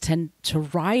rallies to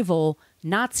rival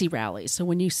Nazi rallies. So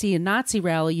when you see a Nazi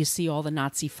rally, you see all the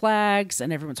Nazi flags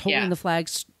and everyone's holding the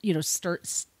flags,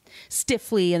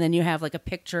 stiffly. And then you have like a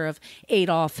picture of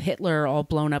Adolf Hitler all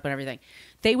blown up and everything.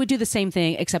 They would do the same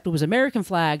thing, except it was American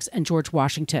flags and George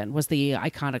Washington was the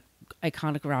iconic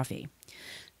iconography.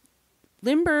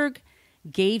 Lindbergh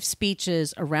gave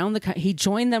speeches around the country. He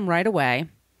joined them right away,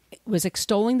 was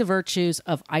extolling the virtues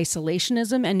of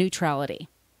isolationism and neutrality.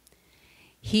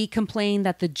 He complained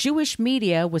that the Jewish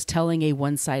media was telling a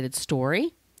one-sided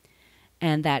story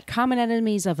and that common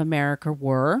enemies of America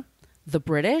were the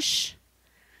British,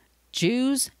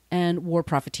 Jews, and war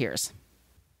profiteers.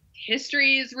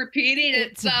 History is repeating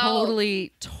itself.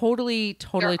 Totally.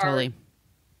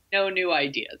 No new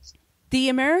ideas. The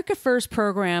America First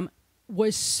program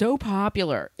was so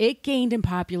popular. It gained in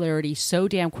popularity so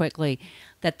damn quickly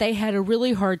that they had a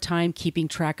really hard time keeping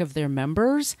track of their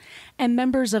members, and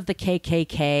members of the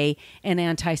KKK and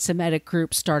anti-Semitic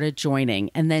groups started joining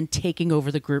and then taking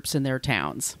over the groups in their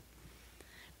towns.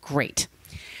 Great.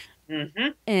 Mm-hmm.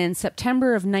 In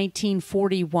September of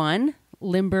 1941,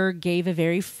 Lindbergh gave a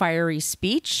very fiery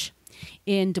speech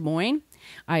in Des Moines,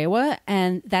 Iowa,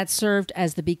 and that served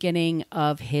as the beginning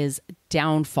of his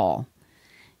downfall.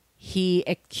 He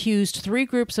accused three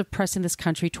groups of pressing this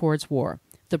country towards war: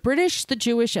 the British, the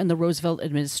Jewish, and the Roosevelt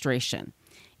administration.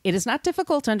 It is not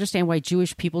difficult to understand why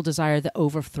Jewish people desire the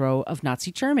overthrow of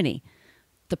Nazi Germany.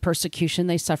 The persecution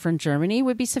they suffer in Germany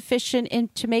would be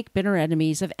sufficient to make bitter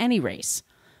enemies of any race.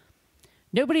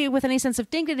 Nobody with any sense of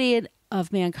dignity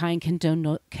of mankind can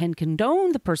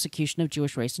condone the persecution of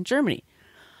Jewish race in Germany.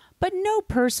 But no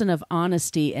person of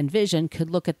honesty and vision could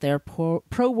look at their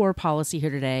pro-war policy here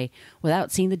today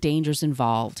without seeing the dangers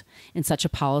involved in such a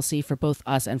policy for both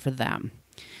us and for them.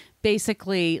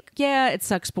 Basically, yeah, it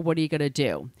sucks, but what are you going to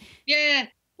do? Yeah,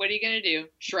 what are you going to do?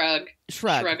 Shrug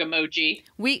emoji.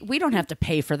 We don't have to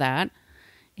pay for that.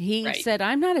 He said,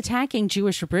 I'm not attacking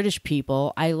Jewish or British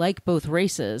people. I like both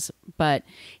races. But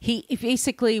he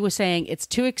basically was saying it's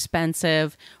too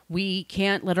expensive. We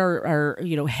can't let our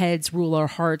heads rule our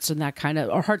hearts and that kind of,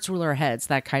 our hearts rule our heads,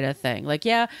 that kind of thing. Like,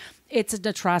 yeah, it's an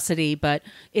atrocity, but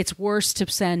it's worse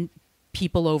to send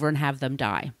people over and have them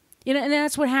die. And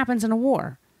that's what happens in a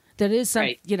war. That is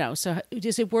some, so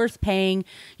is it worth paying?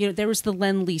 There was the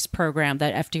Lend-Lease program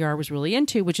that FDR was really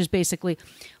into, which is basically,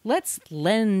 let's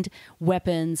lend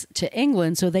weapons to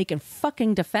England so they can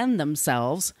fucking defend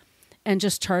themselves and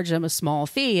just charge them a small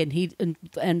fee.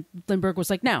 And Lindbergh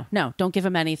was like, no, don't give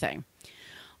him anything.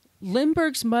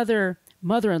 Lindbergh's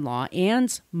mother-in-law,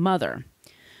 Anne's mother,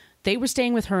 they were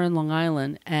staying with her in Long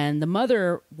Island, and the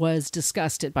mother was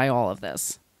disgusted by all of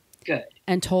this. Good.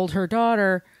 And told her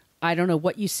daughter, I don't know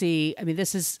what you see. I mean,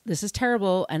 this is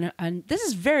terrible. And this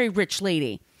is very rich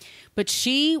lady, but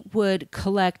she would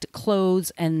collect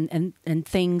clothes and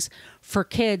things for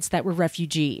kids that were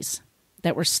refugees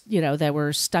that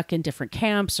were stuck in different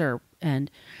camps and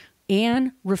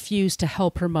Anne refused to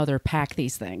help her mother pack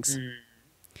these things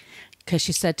because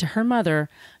she said to her mother,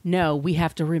 no, we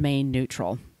have to remain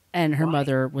neutral. And her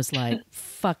mother was like,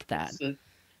 fuck that.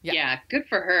 Yeah. Good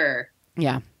for her.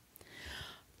 Yeah.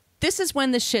 This is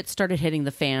when the shit started hitting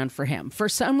the fan for him. For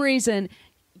some reason,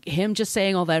 him just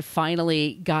saying all that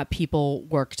finally got people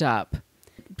worked up.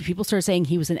 People started saying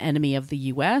he was an enemy of the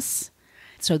U.S.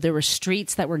 So there were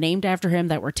streets that were named after him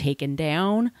that were taken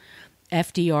down.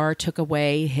 FDR took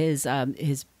away his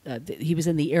he was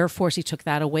in the Air Force. He took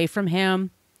that away from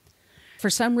him. For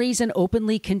some reason,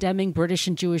 openly condemning British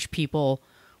and Jewish people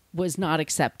was not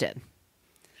accepted.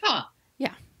 Huh.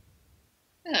 Yeah.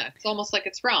 Yeah, it's almost like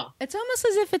it's wrong. It's almost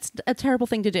as if it's a terrible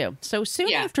thing to do. So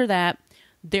soon after that,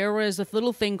 there was a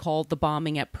little thing called the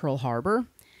bombing at Pearl Harbor.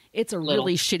 It's a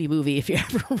really shitty movie if you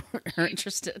ever are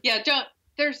interested. Yeah,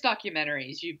 there's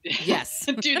documentaries. You yes,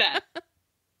 do that.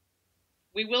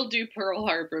 We will do Pearl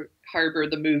Harbor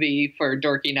the movie for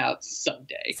Dorking Out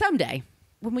someday. Someday.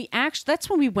 That's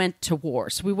when we went to war.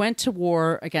 So we went to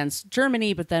war against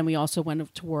Germany, but then we also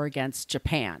went to war against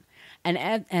Japan.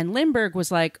 And Lindbergh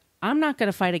was like, I'm not going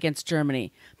to fight against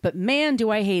Germany, but man, do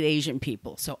I hate Asian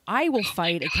people. So I will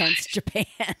fight against Japan.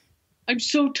 I'm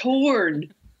so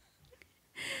torn.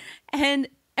 And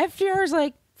FDR's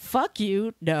like, fuck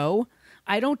you. No,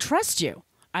 I don't trust you.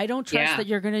 I don't trust that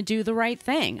you're going to do the right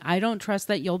thing. I don't trust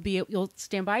that you'll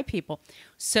stand by people.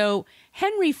 So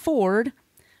Henry Ford,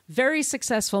 very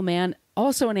successful man,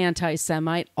 also an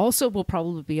anti-Semite, also will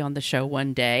probably be on the show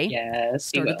one day. Yes,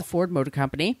 started the Ford Motor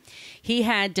Company. He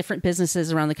had different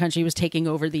businesses around the country. He was taking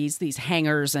over these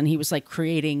hangars, and he was like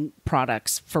creating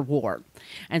products for war.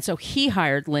 And so he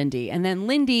hired Lindy, and then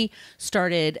Lindy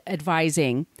started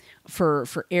advising for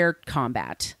air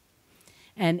combat.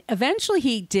 And eventually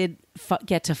he did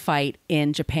get to fight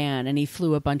in Japan, and he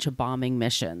flew a bunch of bombing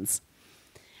missions.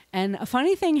 And a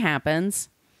funny thing happens.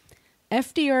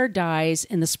 FDR dies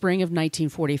in the spring of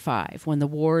 1945 when the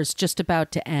war is just about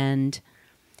to end.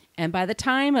 And by the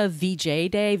time of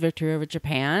VJ Day, Victory over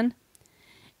Japan,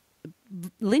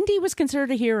 Lindy was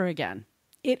considered a hero again.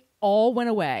 It all went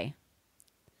away.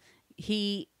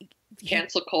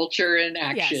 Cancel culture in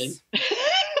action. Yes.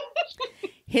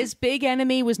 His big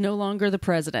enemy was no longer the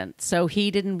president, so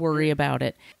he didn't worry about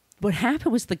it. What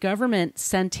happened was the government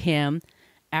sent him,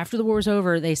 after the war was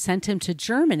over, they sent him to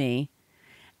Germany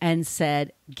and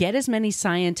said, get as many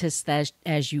scientists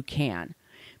as you can.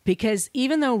 Because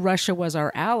even though Russia was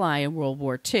our ally in World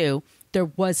War II, there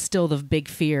was still the big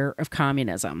fear of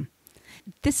communism.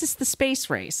 This is the space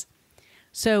race.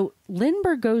 So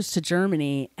Lindbergh goes to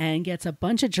Germany and gets a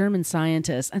bunch of German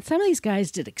scientists. And some of these guys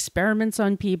did experiments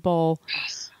on people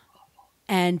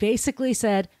and basically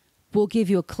said, we'll give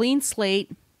you a clean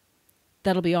slate.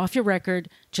 That'll be off your record.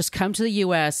 Just come to the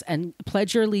U.S. and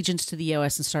pledge your allegiance to the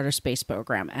U.S. and start our space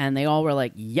program. And they all were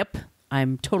like, yep,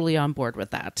 I'm totally on board with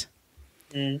that.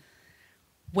 Mm.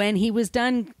 When he was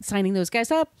done signing those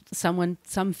guys up, some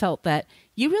felt that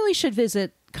you really should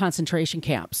visit concentration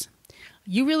camps.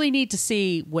 You really need to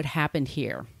see what happened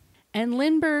here. And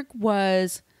Lindbergh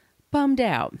was bummed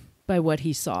out by what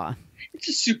he saw. It's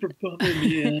a super bummer,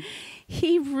 man.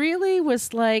 He really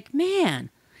was like,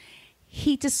 man,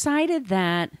 he decided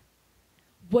that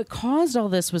what caused all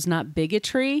this was not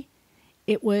bigotry.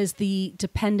 It was the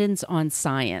dependence on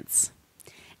science.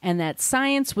 And that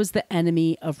science was the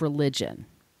enemy of religion.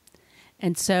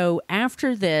 And so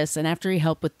after this, and after he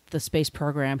helped with the space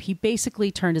program, he basically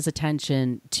turned his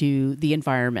attention to the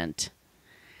environment.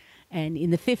 And in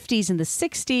the 50s and the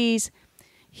 60s,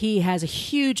 he has a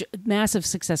huge, massive,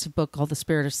 successful book called The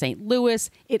Spirit of St. Louis.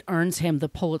 It earns him the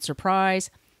Pulitzer Prize.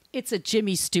 It's a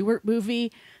Jimmy Stewart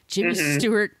movie. Jimmy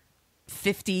Stewart,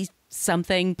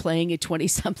 50-something, playing a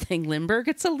 20-something Lindbergh.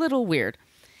 It's a little weird.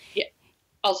 Yeah.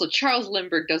 Also, Charles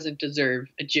Lindbergh doesn't deserve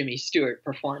a Jimmy Stewart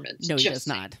performance. No, he does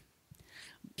not.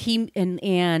 He and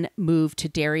Anne moved to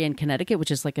Darien, Connecticut,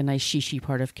 which is like a nice shishi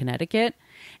part of Connecticut,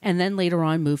 and then later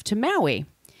on moved to Maui.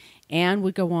 Anne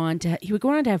would go on to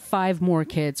have 5 more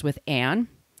kids with Anne.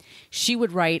 She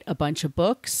would write a bunch of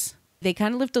books. They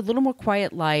kind of lived a little more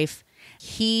quiet life.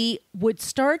 He would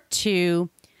start to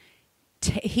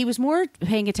he was more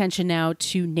paying attention now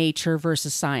to nature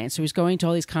versus science. So he was going to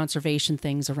all these conservation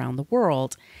things around the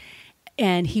world,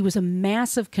 and he was a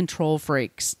massive control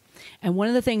freak. And one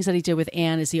of the things that he did with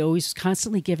Anne is he always was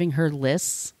constantly giving her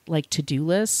lists, like to-do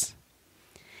lists.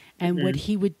 And what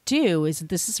he would do is,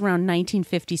 this is around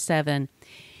 1957,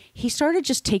 he started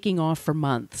just taking off for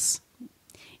months.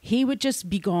 He would just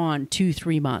be gone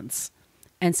 2-3 months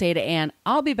and say to Anne,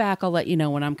 I'll be back. I'll let you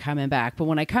know when I'm coming back. But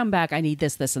when I come back, I need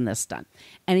this, this, and this done.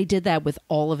 And he did that with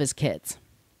all of his kids.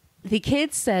 The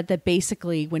kids said that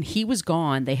basically when he was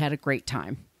gone, they had a great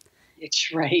time.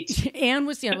 It's right. Anne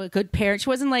was, a good parent. She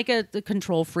wasn't like a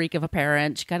control freak of a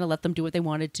parent. She kind of let them do what they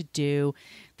wanted to do.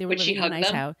 They were living in a nice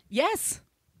house. Yes.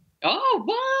 Oh,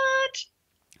 what?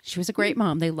 She was a great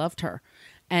mom. They loved her.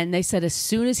 And they said as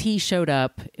soon as he showed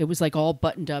up, it was like all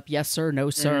buttoned up. Yes, sir.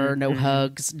 No, sir. No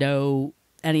hugs. No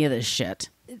any of this shit.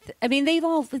 I mean,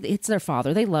 it's their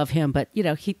father. They love him. But,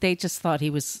 they just thought he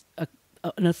was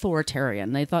an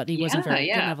authoritarian. They thought he didn't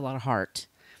have a lot of heart.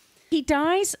 He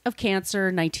dies of cancer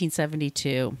in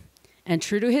 1972. And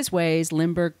true to his ways,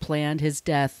 Lindbergh planned his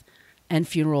death and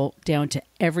funeral down to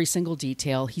every single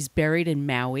detail. He's buried in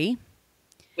Maui.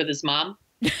 With his mom?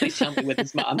 Please tell me with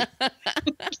his mom.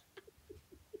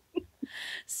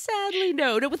 Sadly,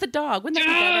 no, with a dog. Wouldn't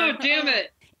that be better? Damn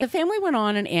it. The family went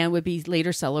on, and Anne would be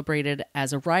later celebrated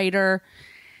as a writer.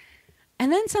 And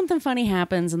then something funny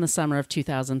happens in the summer of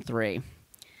 2003.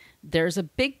 There's a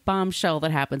big bombshell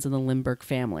that happens in the Lindbergh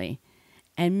family.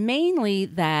 And mainly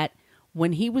that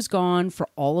when he was gone for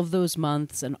all of those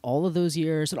months and all of those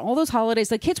years and all those holidays,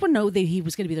 the kids would know that he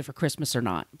was going to be there for Christmas or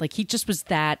not. Like, he just was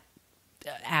that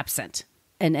absent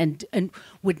and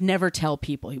would never tell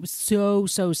people. He was so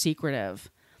secretive.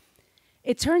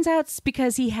 It turns out it's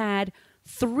because he had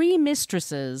 3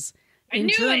 mistresses in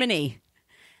Germany.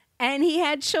 And he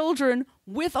had children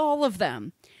with all of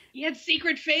them. He had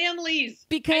secret families.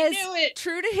 Because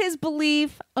true to his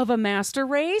belief of a master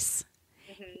race,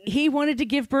 he wanted to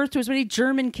give birth to as many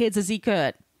German kids as he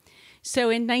could. So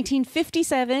in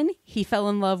 1957, he fell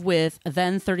in love with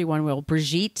then 31-year-old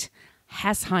Brigitte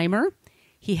Hassheimer.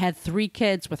 He had 3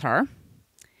 kids with her.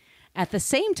 At the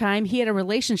same time, he had a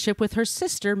relationship with her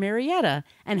sister, Marietta,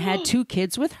 and had 2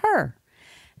 kids with her.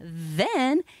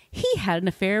 Then he had an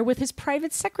affair with his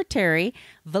private secretary,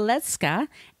 Valeska,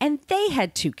 and they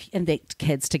had 2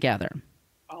 kids together.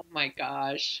 Oh my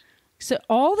gosh. So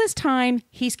all this time,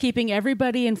 he's keeping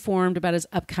everybody informed about his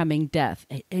upcoming death.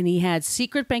 And he had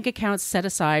secret bank accounts set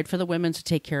aside for the women to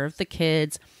take care of the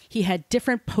kids. He had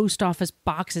different post office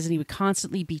boxes, and he would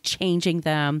constantly be changing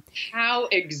them. How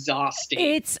exhausting.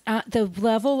 It's the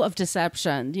level of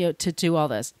deception, to do all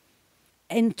this.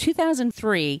 In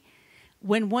 2003,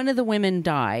 when one of the women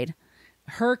died,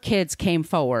 her kids came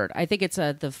forward. I think it's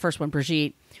the first one,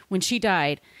 Brigitte. When she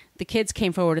died, the kids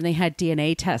came forward and they had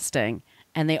DNA testing.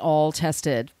 And they all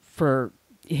tested for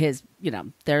his,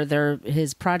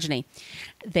 his progeny.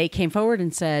 They came forward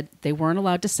and said they weren't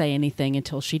allowed to say anything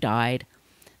until she died.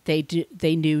 They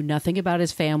knew nothing about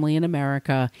his family in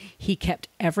America. He kept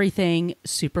everything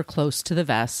super close to the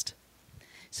vest.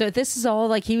 So this is all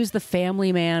like he was the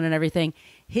family man and everything.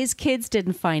 His kids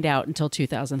didn't find out until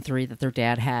 2003 that their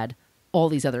dad had all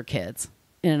these other kids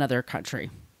in another country.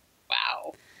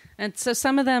 Wow. And so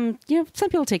some of them, some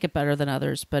people take it better than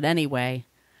others. But anyway,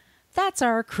 that's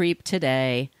our creep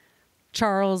today,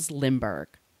 Charles Lindbergh.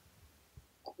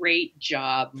 Great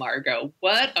job, Margot.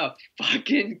 What a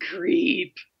fucking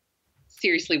creep.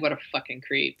 Seriously, what a fucking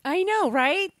creep. I know,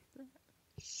 right?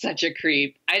 Such a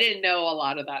creep. I didn't know a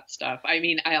lot of that stuff. I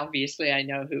mean, I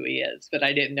know who he is, but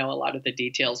I didn't know a lot of the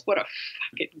details. What a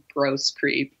fucking gross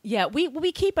creep. Yeah,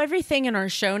 we keep everything in our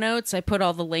show notes. I put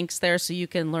all the links there so you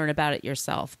can learn about it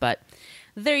yourself. But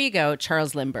there you go,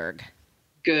 Charles Lindbergh.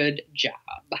 Good job.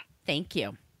 Thank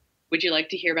you. Would you like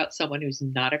to hear about someone who's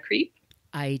not a creep?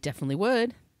 I definitely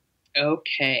would.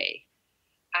 Okay.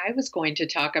 I was going to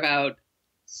talk about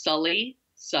Sully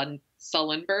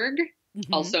Sullenberg.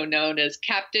 Mm-hmm. Also known as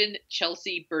Captain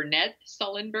Chelsea Burnett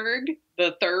Sullenberg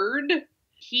III.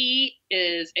 He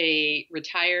is a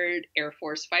retired Air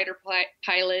Force fighter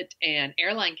pilot and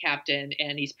airline captain,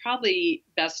 and he's probably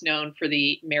best known for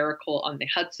the Miracle on the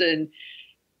Hudson.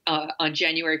 On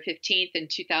January 15th in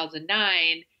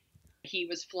 2009, he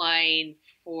was flying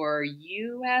for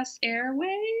U.S.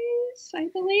 Airways, I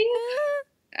believe.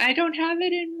 I don't have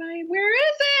it in my... Where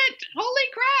is it? Holy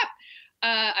crap!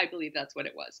 I believe that's what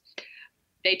it was.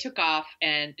 They took off,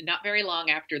 and not very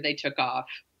long after they took off,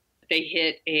 they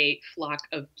hit a flock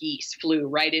of geese, flew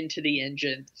right into the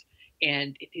engines,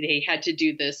 and they had to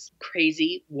do this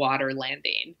crazy water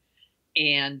landing.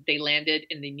 And they landed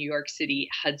in the New York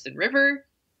City Hudson River,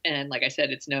 and like I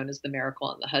said, it's known as the Miracle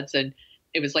on the Hudson.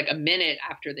 It was like a minute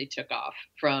after they took off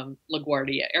from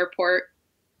LaGuardia Airport,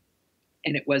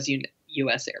 and it was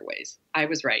U.S. Airways. I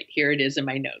was right. Here it is in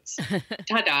my notes.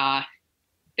 Ta-da!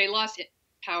 They lost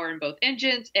power in both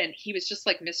engines, and he was just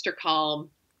like Mr. Calm,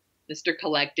 Mr.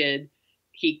 Collected.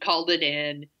 He called it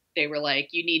in. They were like,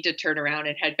 you need to turn around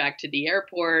and head back to the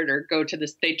airport or go to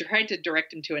this. They tried to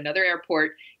direct him to another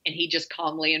airport, and he just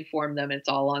calmly informed them. It's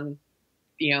all on,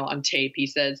 on tape. He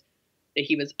says that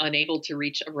he was unable to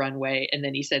reach a runway. And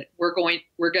then he said, we're going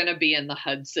to be in the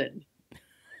Hudson.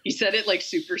 He said it like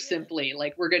super simply,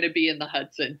 like we're going to be in the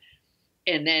Hudson.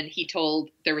 And then he told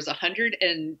there was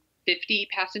 150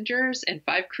 passengers and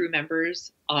 5 crew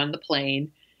members on the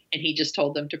plane. And he just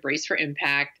told them to brace for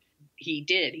impact. He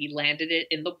did. He landed it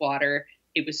in the water.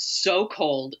 It was so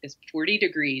cold. It's 40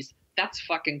 degrees. That's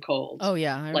fucking cold. Oh,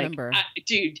 yeah. I remember.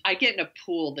 Dude, I get in a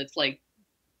pool that's like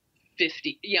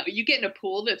 50. You get in a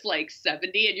pool that's like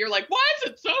 70 and you're like, why is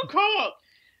it so cold?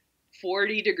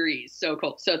 40 degrees. So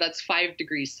cold. So that's 5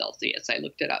 degrees Celsius. I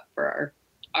looked it up for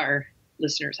our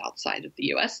listeners outside of the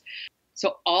U.S.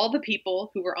 So all the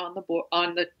people who were on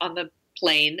the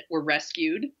plane were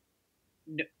rescued.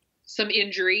 Some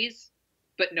injuries,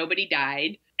 but nobody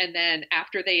died. And then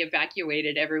after they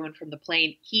evacuated everyone from the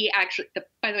plane,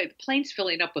 by the way, the plane's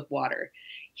filling up with water.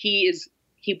 He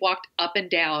walked up and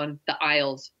down the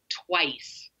aisles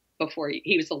twice before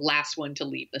he was the last one to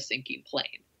leave the sinking plane.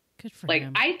 Good for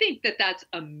him. I think that that's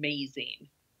amazing.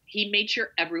 He made sure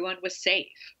everyone was safe.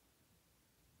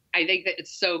 I think that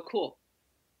it's so cool.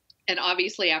 And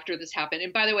obviously after this happened,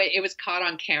 and by the way, it was caught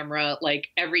on camera, like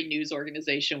every news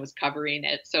organization was covering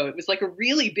it. So it was like a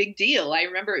really big deal. I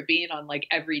remember it being on like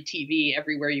every TV,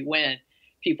 everywhere you went,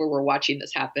 people were watching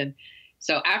this happen.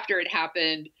 So after it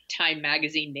happened, Time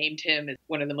magazine named him as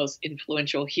one of the most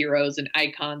influential heroes and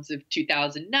icons of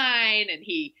 2009. And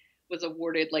he was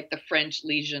awarded like the French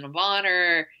Legion of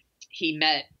Honor. He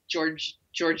met George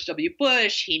W.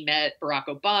 Bush. He met Barack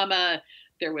Obama.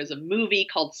 There was a movie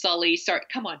called Sully. Sorry,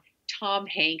 come on. Tom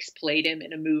Hanks played him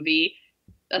in a movie.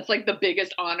 That's like the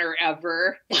biggest honor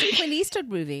ever. It's a Clint Eastwood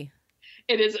movie.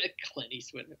 It is a Clint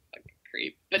Eastwood fucking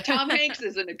creep. But Tom Hanks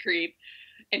isn't a creep.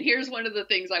 And here's one of the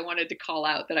things I wanted to call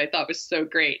out that I thought was so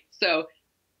great. So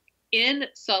in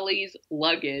Sully's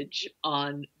luggage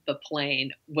on the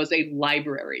plane was a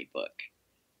library book.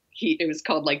 it was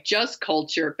called like Just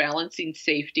Culture, Balancing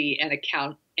Safety and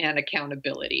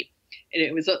Accountability. And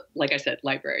it was like I said,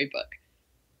 library book.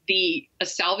 A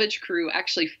salvage crew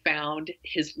actually found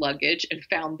his luggage and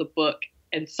found the book,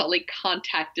 and Sully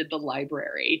contacted the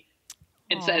library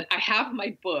and said, I have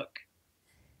my book,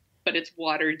 but it's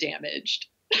water damaged.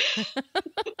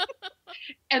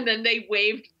 And then they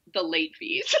waived the late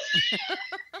fees,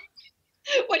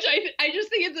 which I just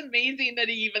think it's amazing that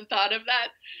he even thought of that.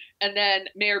 And then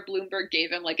Mayor Bloomberg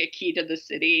gave him like a key to the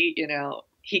city. You know,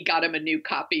 he got him a new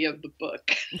copy of the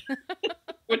book,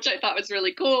 which I thought was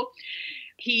really cool.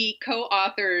 He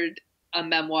co-authored a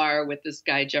memoir with this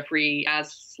guy, Jeffrey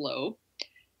Aslow.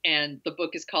 And the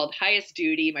book is called Highest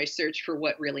Duty, My Search for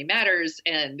What Really Matters.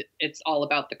 And it's all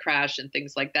about the crash and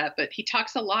things like that. But he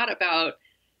talks a lot about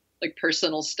like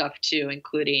personal stuff too,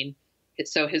 including,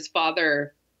 so his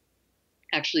father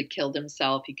actually killed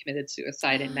himself. He committed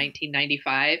suicide in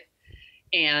 1995.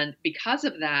 And because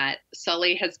of that,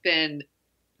 Sully has been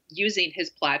using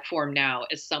his platform now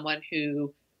as someone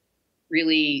who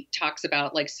really talks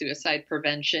about like suicide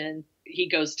prevention. He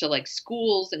goes to like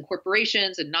schools and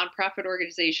corporations and nonprofit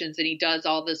organizations, and he does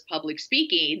all this public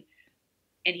speaking.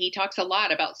 And he talks a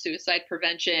lot about suicide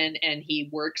prevention, and he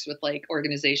works with like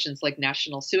organizations like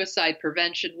National Suicide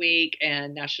Prevention Week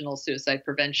and National Suicide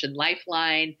Prevention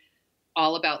Lifeline,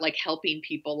 all about like helping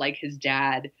people like his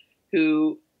dad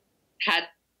who had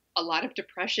a lot of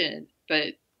depression,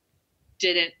 but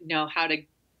didn't know how to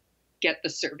get the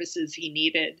services he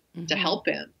needed to help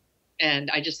him.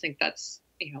 And I just think that's,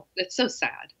 you know, it's so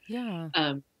sad. Yeah.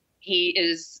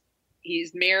 He's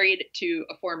married to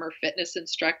a former fitness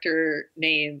instructor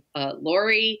named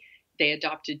Lori. They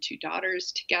adopted 2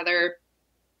 daughters together.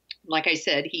 Like I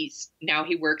said, he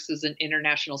works as an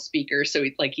international speaker. So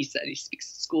like he said, he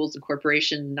speaks to schools and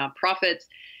corporations, nonprofits.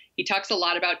 He talks a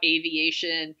lot about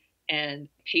aviation and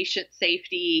patient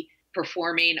safety,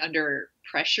 performing under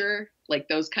pressure, like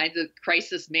those kinds of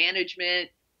crisis management,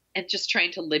 and just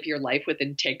trying to live your life with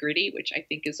integrity, which I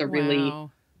think is a really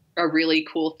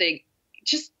cool thing.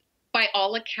 Just by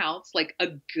all accounts, like a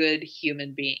good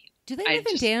human being. Do they live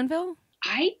in Danville?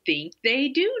 I think they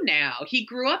do now. He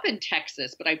grew up in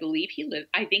Texas, but I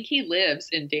think he lives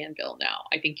in Danville now.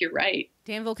 I think you're right.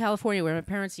 Danville, California, where my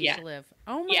parents used to live.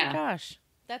 Oh my gosh.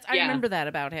 I remember that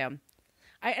about him.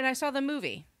 I saw the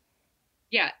movie.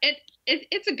 Yeah,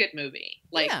 it's a good movie.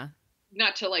 Like,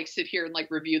 not to like sit here and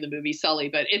like review the movie Sully,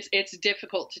 but it's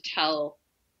difficult to tell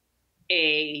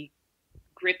a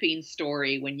gripping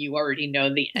story when you already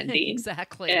know the ending.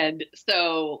 Exactly. And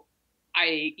so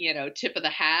I, tip of the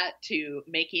hat to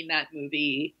making that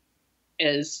movie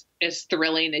as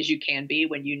thrilling as you can be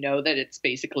when you know that it's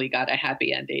basically got a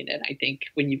happy ending. And I think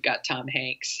when you've got Tom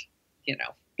Hanks,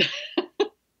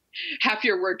 half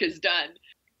your work is done.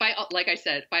 Like I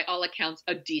said, by all accounts,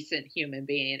 a decent human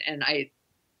being. And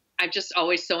I'm just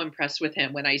always so impressed with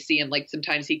him when I see him. Like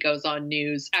sometimes he goes on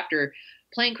news after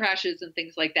plane crashes and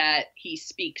things like that. He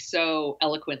speaks so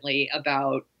eloquently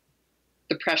about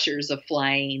the pressures of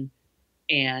flying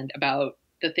and about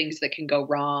the things that can go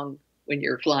wrong when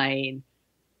you're flying.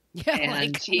 Yeah, and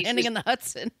like landing in the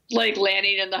Hudson. Like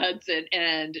landing in the Hudson.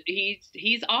 And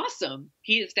he's awesome.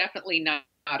 He is definitely not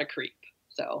a creep.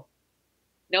 So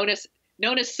known as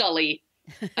Sully,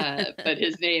 but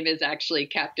his name is actually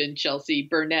Captain Chelsea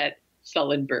Burnett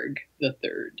Sullenberg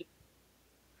III.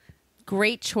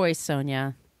 Great choice,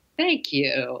 Sonia. Thank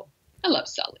you. I love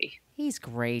Sully. He's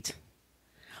great.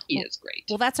 He is great.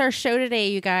 Well, that's our show today,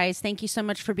 you guys. Thank you so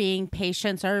much for being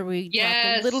patient. Sorry we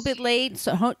dropped a little bit late.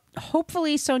 So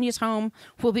hopefully Sonia's home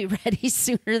will be ready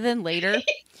sooner than later.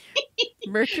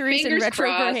 Mercury's in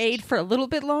retrograde for a little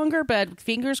bit longer, but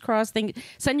fingers crossed.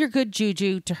 Send your good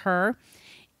juju to her.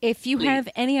 If you have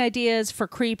any ideas for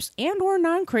creeps and or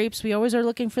non-creeps, we always are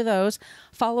looking for those.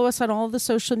 Follow us on all the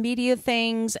social media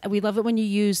things. We love it when you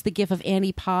use the gif of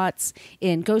Annie Potts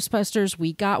in Ghostbusters.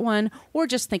 We got one. Or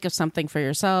just think of something for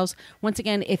yourselves. Once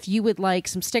again, if you would like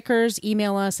some stickers,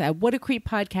 email us at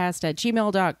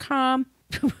whatacreeppodcast@gmail.com.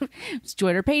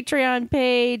 Join our Patreon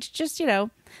page. Just,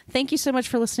 thank you so much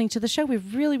for listening to the show. We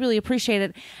really, really appreciate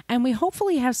it. And we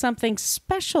hopefully have something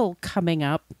special coming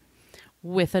up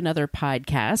with another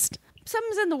podcast.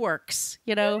 Something's in the works,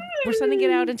 we're sending it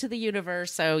out into the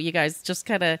universe. So you guys just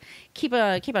kind of keep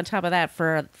on top of that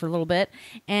for a little bit.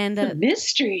 And it's a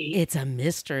mystery. It's a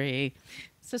mystery.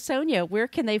 So Sonia, where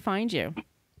can they find you?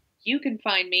 You can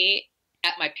find me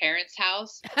at my parents'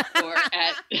 house or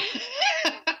at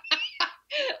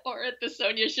or at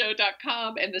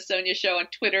thesoniashow.com and The Sonia Show on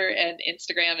Twitter and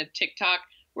Instagram and TikTok,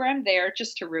 where I'm there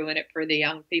just to ruin it for the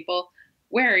young people.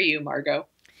 Where are you, Margot?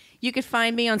 You can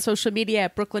find me on social media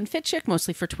at Brooklyn Fit Chick,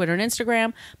 mostly for Twitter and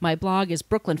Instagram. My blog is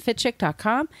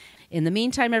brooklynfitchick.com. In the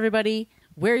meantime, everybody,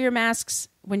 wear your masks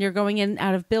when you're going in and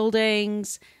out of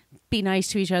buildings. Be nice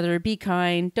to each other. Be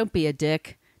kind. Don't be a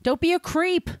dick. Don't be a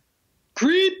creep.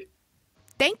 Creep!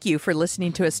 Thank you for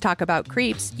listening to us talk about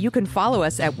creeps. You can follow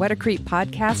us at What a Creep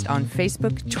Podcast on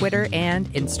Facebook, Twitter, and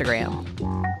Instagram.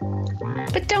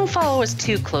 But don't follow us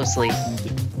too closely.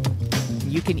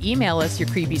 You can email us your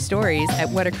creepy stories at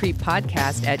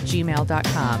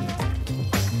whatacreeppodcast@gmail.com.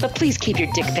 But please keep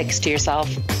your dick pics to yourself.